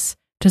caucus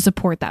to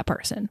support that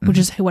person, which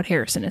is what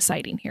Harrison is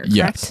citing here,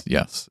 correct?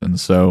 Yes. And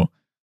so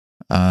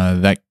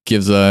that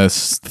gives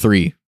us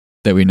 3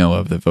 that we know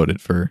of that voted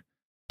for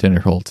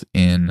Tinderholt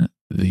in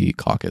the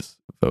caucus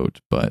vote.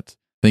 But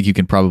I think you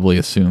can probably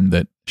assume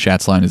that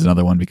Schatzline is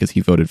another one because he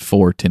voted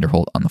for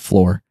Tinderholt on the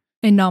floor.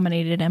 And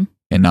nominated him.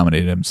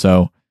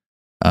 So,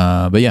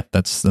 but yeah,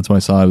 that's what I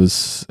saw. It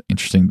was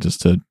interesting,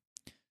 just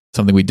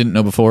something we didn't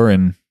know before,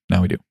 and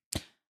now we do.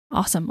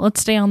 Awesome.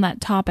 Let's stay on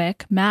that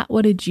topic. Matt,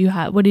 what did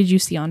you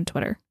see on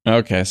Twitter?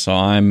 Okay, so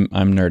I'm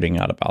nerding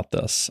out about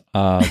this.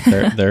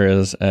 There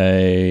is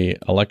a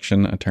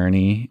election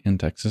attorney in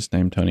Texas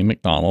named Tony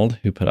McDonald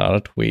who put out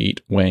a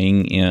tweet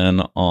weighing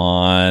in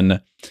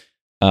on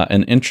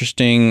an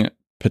interesting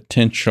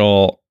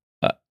potential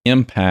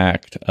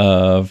impact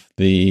of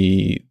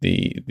the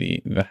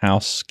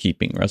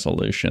housekeeping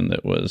resolution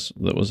that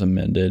was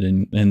amended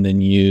and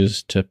then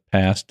used to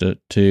pass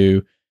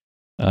to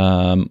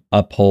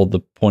uphold the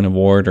point of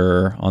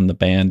order on the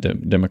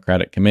banned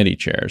Democratic committee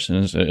chairs.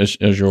 And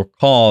as you'll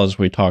recall, as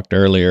we talked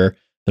earlier,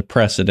 the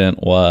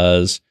precedent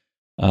was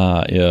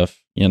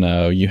if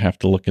you have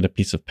to look at a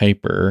piece of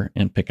paper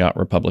and pick out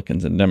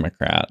Republicans and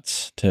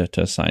Democrats to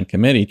assign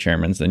committee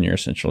chairmen, then you're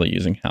essentially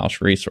using House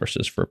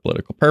resources for a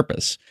political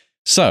purpose.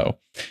 So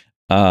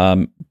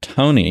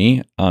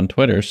Tony on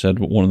Twitter said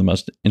one of the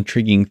most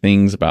intriguing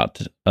things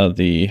about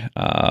the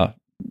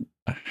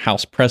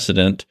House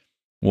precedent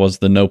was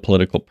the no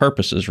political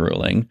purposes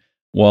ruling.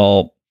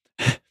 Well,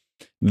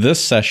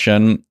 this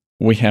session,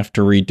 we have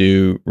to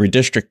redo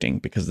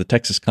redistricting because the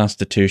Texas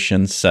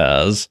Constitution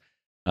says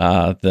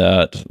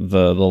that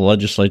the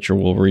legislature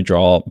will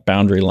redraw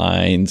boundary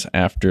lines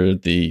after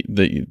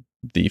the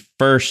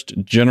first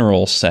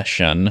general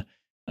session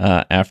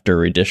after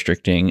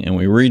redistricting, and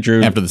we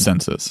redrew after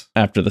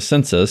the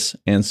census.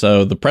 And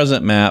so the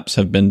present maps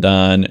have been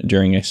done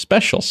during a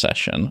special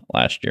session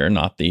last year,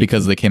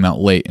 because they came out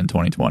late in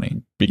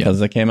 2020. Because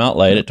they came out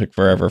late, it took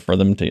forever for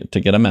them to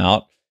get them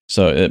out.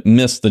 So it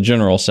missed the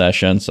general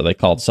session. So they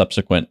called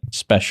subsequent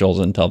specials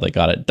until they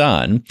got it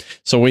done.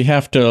 So we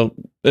have to,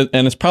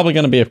 and it's probably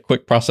going to be a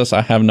quick process.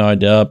 I have no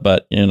idea,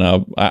 but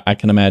I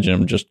can imagine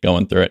them just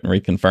going through it and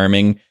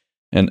reconfirming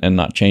and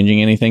not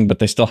changing anything, but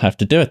they still have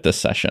to do it this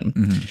session.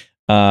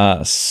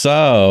 Mm-hmm.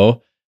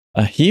 So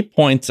he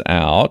points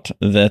out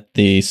that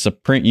the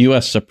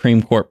U.S.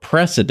 Supreme Court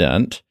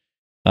precedent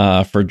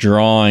for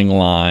drawing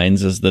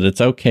lines is that it's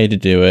okay to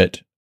do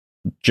it,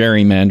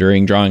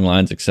 gerrymandering, drawing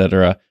lines,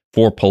 etc.,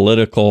 for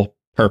political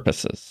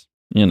purposes.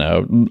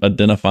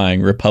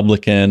 identifying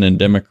Republican and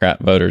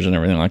Democrat voters and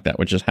everything like that,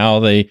 which is how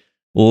they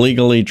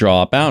legally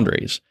draw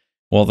boundaries.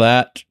 Well,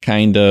 that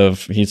kind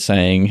of, he's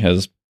saying,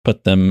 has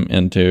put them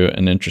into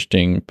an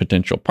interesting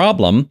potential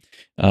problem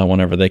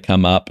whenever they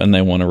come up and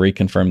they want to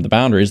reconfirm the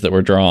boundaries that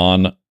were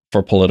drawn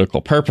for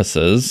political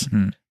purposes.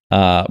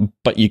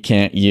 But you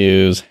can't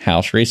use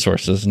House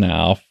resources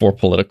now for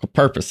political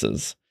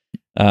purposes.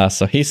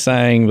 So he's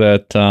saying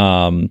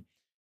that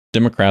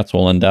Democrats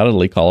will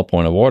undoubtedly call a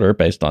point of order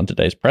based on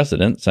today's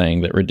precedent,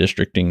 saying that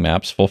redistricting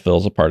maps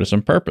fulfills a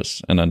partisan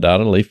purpose. And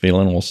undoubtedly,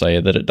 Phelan will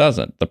say that it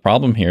doesn't. The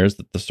problem here is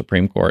that the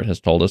Supreme Court has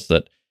told us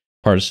that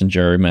partisan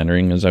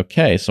gerrymandering is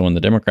okay. So when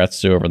the Democrats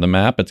sue over the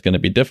map, it's going to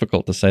be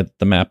difficult to say that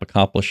the map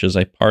accomplishes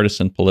a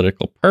partisan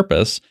political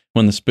purpose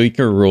when the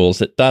Speaker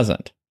rules it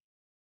doesn't.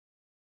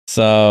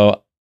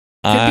 So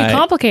could be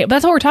complicated. But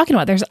that's what we're talking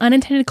about. There's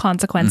unintended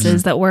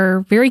consequences that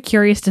we're very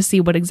curious to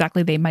see what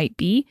exactly they might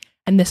be.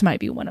 And this might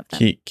be one of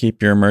them.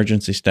 Keep your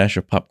emergency stash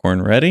of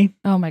popcorn ready.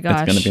 Oh my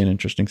gosh. It's going to be an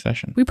interesting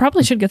session. We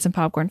probably should get some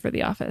popcorn for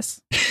the office.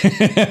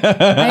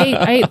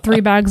 I ate 3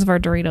 bags of our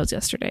Doritos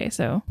yesterday.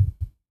 So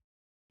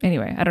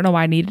anyway, I don't know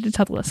why I needed to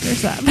tell the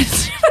listeners that.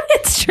 But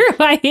it's true.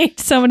 I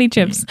ate so many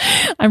chips.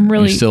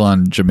 You're still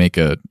on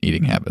Jamaica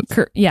eating habits.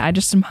 Yeah, I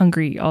just am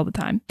hungry all the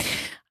time.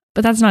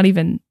 But that's not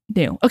even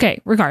new. Okay,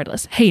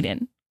 regardless.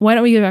 Hayden, why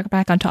don't we get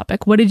back on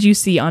topic? What did you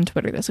see on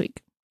Twitter this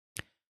week?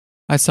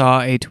 I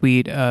saw a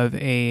tweet of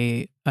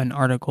an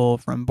article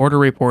from Border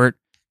Report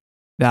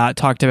that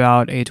talked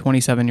about a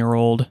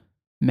 27-year-old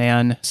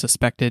man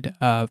suspected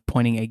of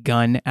pointing a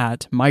gun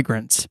at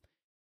migrants.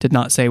 Did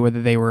not say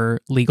whether they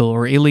were legal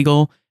or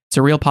illegal. It's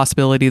a real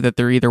possibility that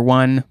they're either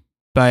one,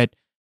 but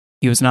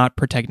he was not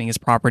protecting his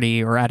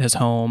property or at his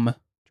home,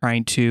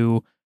 trying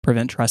to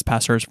prevent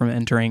trespassers from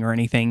entering or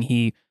anything.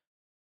 He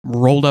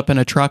rolled up in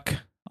a truck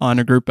on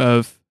a group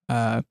of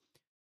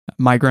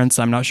migrants.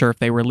 I'm not sure if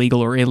they were legal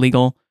or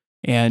illegal,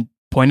 and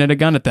pointed a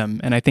gun at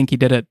them. And I think he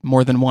did it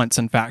more than once,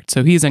 in fact.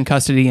 So he's in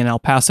custody in El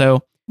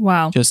Paso.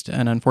 Wow. Just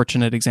an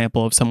unfortunate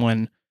example of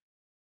someone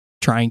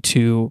trying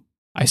to,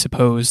 I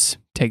suppose,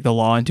 take the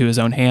law into his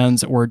own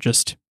hands or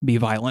just be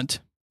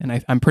violent.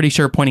 And I'm pretty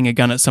sure pointing a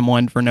gun at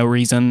someone for no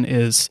reason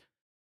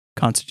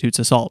constitutes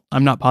assault.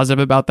 I'm not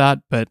positive about that,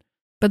 but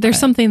there's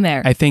something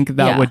there. I think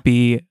that would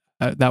be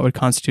that would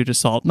constitute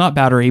assault, not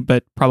battery,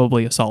 but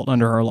probably assault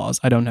under our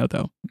laws. I don't know,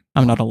 though.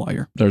 I'm not a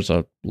lawyer. There's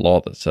a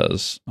law that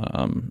says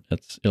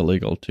it's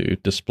illegal to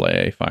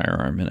display a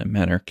firearm in a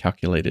manner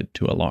calculated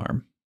to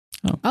alarm.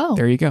 Oh,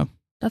 there you go.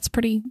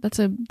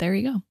 There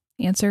you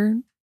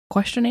go.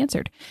 Question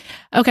answered.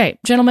 Okay,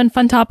 gentlemen,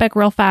 fun topic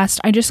real fast.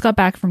 I just got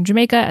back from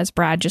Jamaica, as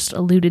Brad just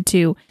alluded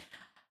to.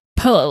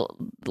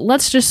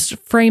 Let's just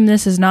frame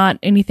this as not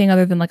anything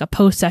other than like a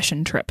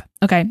post-session trip.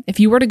 Okay, if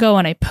you were to go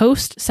on a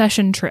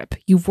post-session trip,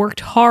 you've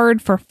worked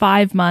hard for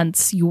 5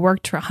 months, you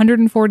worked for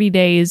 140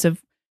 days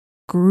of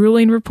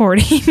grueling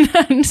reporting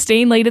and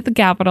staying late at the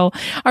Capitol.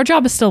 Our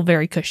job is still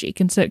very cushy,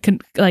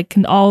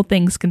 all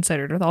things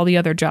considered, with all the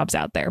other jobs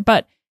out there.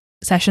 But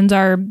sessions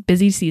are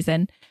busy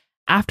season.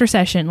 After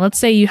session, let's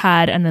say you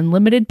had an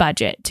unlimited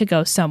budget to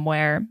go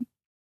somewhere.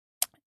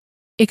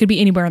 It could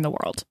be anywhere in the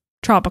world.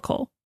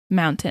 Tropical,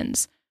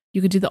 mountains.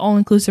 You could do the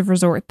all-inclusive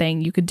resort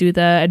thing. You could do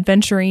the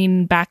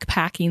adventuring,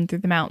 backpacking through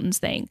the mountains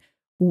thing.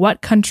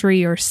 What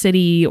country or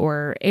city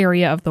or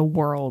area of the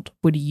world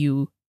would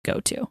you go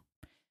to?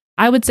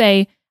 I would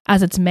say,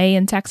 as it's May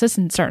in Texas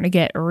and starting to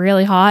get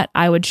really hot,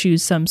 I would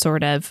choose some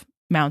sort of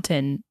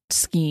mountain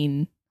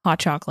skiing, hot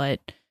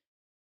chocolate,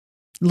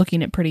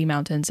 looking at pretty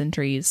mountains and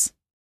trees,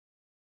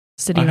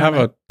 sitting on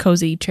a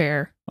cozy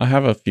chair. I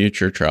have a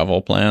future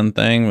travel plan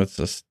thing with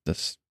this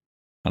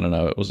I don't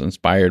know, it was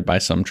inspired by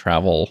some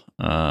travel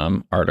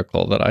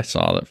article that I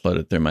saw that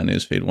floated through my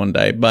newsfeed one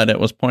day, but it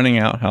was pointing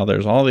out how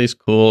there's all these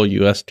cool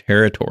U.S.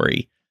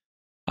 territory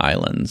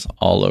islands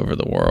all over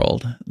the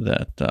world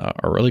that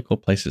are really cool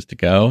places to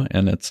go.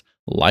 And it's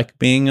like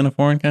being in a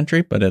foreign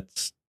country, but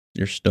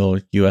you're still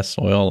U.S.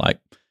 soil,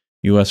 like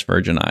U.S.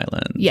 Virgin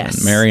Islands, yes,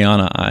 and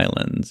Mariana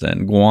Islands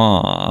and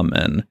Guam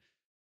and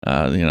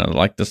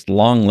like this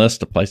long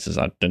list of places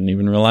I didn't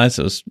even realize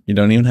you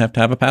don't even have to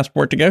have a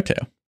passport to go to.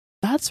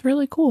 That's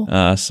really cool.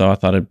 So I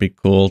thought it'd be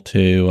cool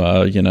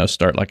to,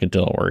 start like a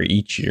deal where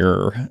each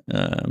year,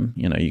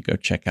 you go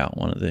check out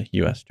one of the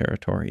U.S.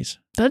 territories.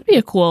 That'd be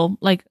a cool,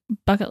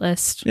 bucket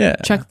list. Yeah.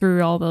 Check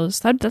through all those.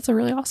 That's a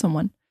really awesome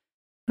one.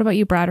 What about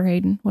you, Brad or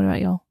Hayden? What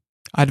about y'all?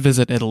 I'd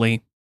visit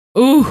Italy.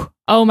 Ooh.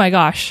 Oh my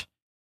gosh.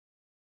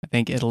 I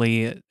think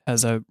Italy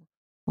has a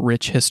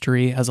rich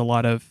history, has a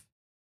lot of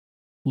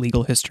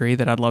legal history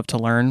that I'd love to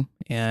learn,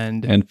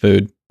 and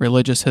food,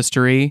 religious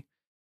history.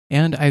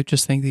 And I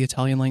just think the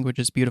Italian language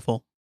is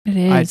beautiful. It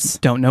is. I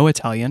don't know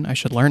Italian. I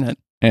should learn it.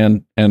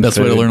 And that's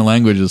the way to learn a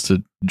language, is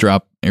to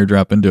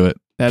airdrop into it.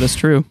 That is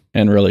true.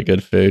 And really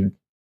good food.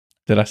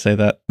 Did I say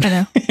that? I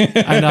know.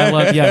 And I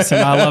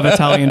love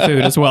Italian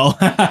food as well.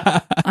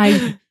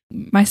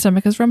 My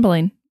stomach is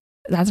rumbling.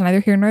 That's neither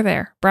here nor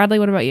there. Bradley,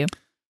 what about you?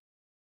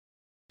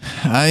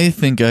 I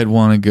think I'd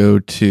want to go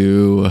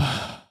to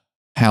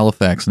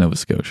Halifax, Nova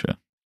Scotia.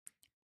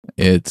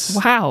 It's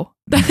Wow.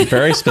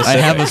 Very specific.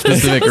 I have a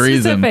specific So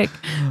reason. specific.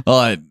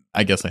 Well,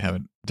 I guess I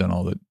haven't done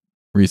all the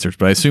research,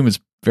 but I assume it's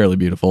fairly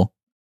beautiful.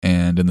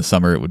 And in the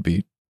summer, it would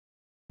be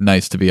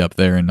nice to be up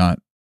there and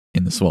not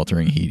in the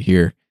sweltering heat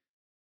here.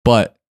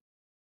 But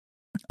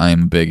I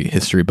am a big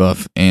history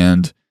buff,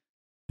 and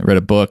I read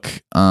a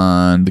book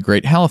on the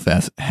Great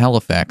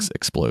Halifax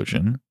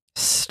explosion,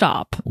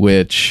 Stop.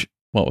 which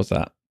What was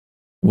that?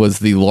 was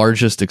the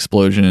largest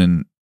explosion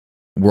in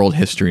world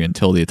history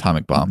until the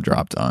atomic bomb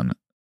dropped on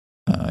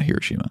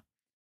Hiroshima.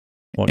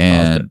 What caused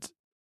it?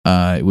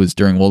 And it was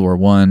during World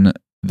War I.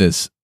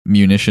 This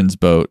munitions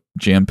boat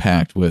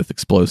jam-packed with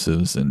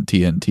explosives and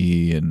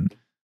TNT and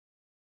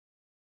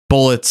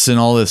bullets and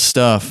all this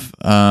stuff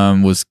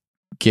was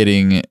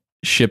getting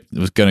shipped. It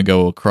was going to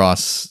go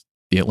across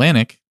the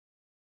Atlantic,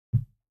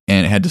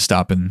 and it had to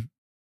stop in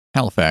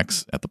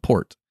Halifax at the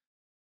port.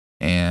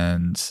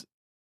 And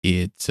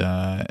it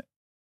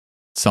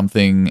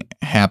something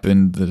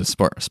happened that a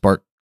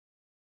spark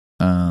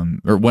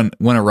or went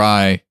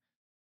awry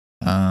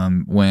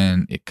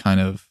when it kind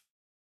of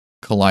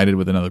collided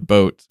with another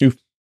boat. Oof.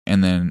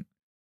 And then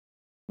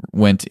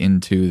went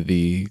into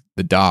the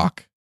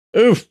dock.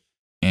 Oof.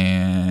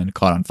 And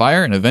caught on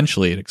fire, and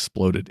eventually it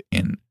exploded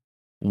and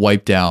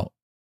wiped out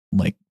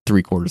like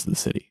 3/4 of the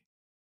city.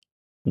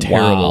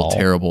 Wow.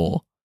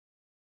 Terrible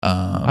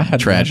I had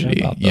no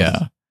tragedy. idea about this.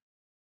 Yeah.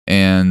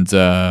 And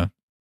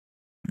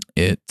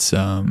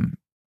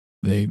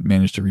they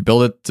managed to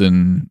rebuild it,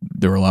 and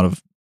there were a lot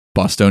of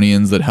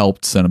Bostonians that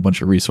helped send a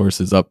bunch of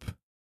resources up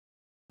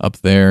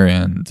there,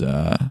 and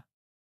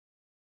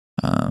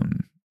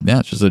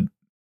it's just an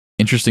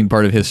interesting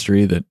part of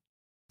history that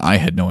I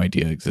had no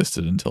idea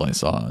existed until I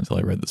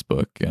read this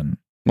book. And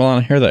Well,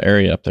 I hear the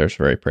area up there is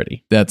very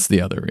pretty. that's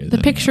the other reason. The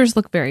pictures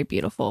look very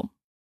beautiful.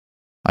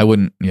 I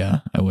wouldn't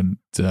go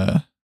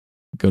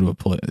to a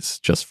place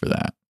just for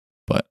that,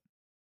 but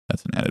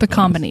that's an added The bonus.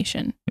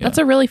 combination. Yeah. That's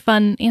a really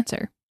fun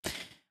answer.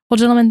 Well,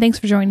 gentlemen, thanks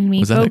for joining me.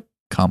 Was that a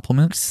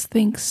compliment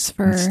Thanks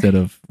for instead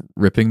of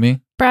ripping me?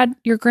 Brad.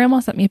 Your grandma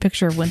sent me a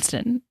picture of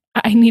Winston.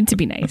 I need to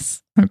be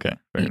nice. Okay,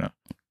 fair enough.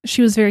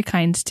 She was very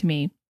kind to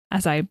me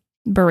as I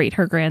berate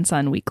her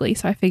grandson weekly,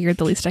 so I figured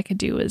the least I could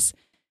do is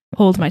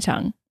hold my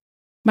tongue.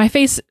 My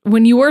face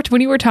when you were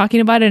talking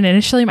about it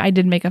initially, I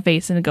did make a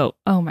face and go,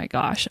 "Oh my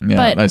gosh!" Yeah,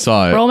 but I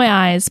saw it. roll my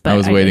eyes. But I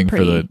was did waiting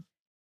for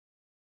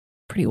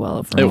pretty well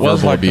over. It was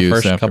verbal like the abuse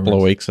first couple of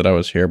afterwards. weeks that I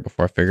was here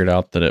before I figured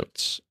out that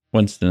it's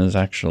Winston is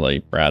actually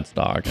Brad's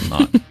dog and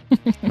not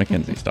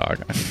Mackenzie's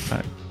dog.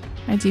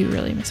 I do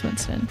really miss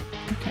Winston.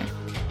 Okay.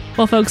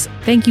 Well, folks,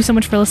 thank you so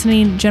much for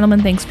listening.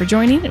 Gentlemen, thanks for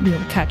joining. We will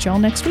catch y'all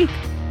next week.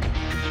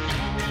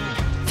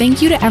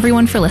 Thank you to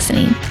everyone for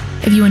listening.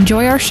 If you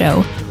enjoy our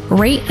show,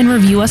 rate and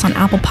review us on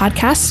Apple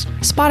Podcasts,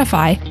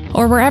 Spotify,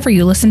 or wherever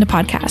you listen to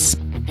podcasts.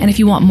 And if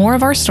you want more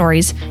of our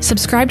stories,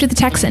 subscribe to The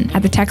Texan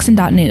at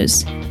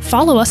thetexan.news.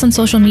 Follow us on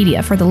social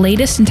media for the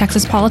latest in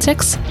Texas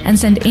politics, and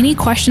send any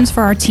questions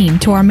for our team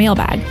to our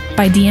mailbag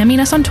by DMing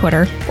us on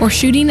Twitter or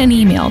shooting an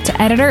email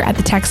to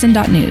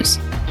editor@thetexan.news.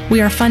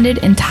 We are funded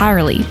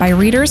entirely by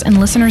readers and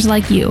listeners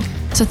like you,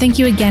 so thank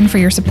you again for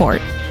your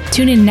support.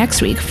 Tune in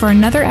next week for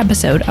another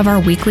episode of our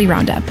weekly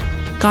roundup.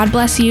 God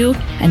bless you,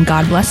 and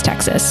God bless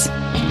Texas.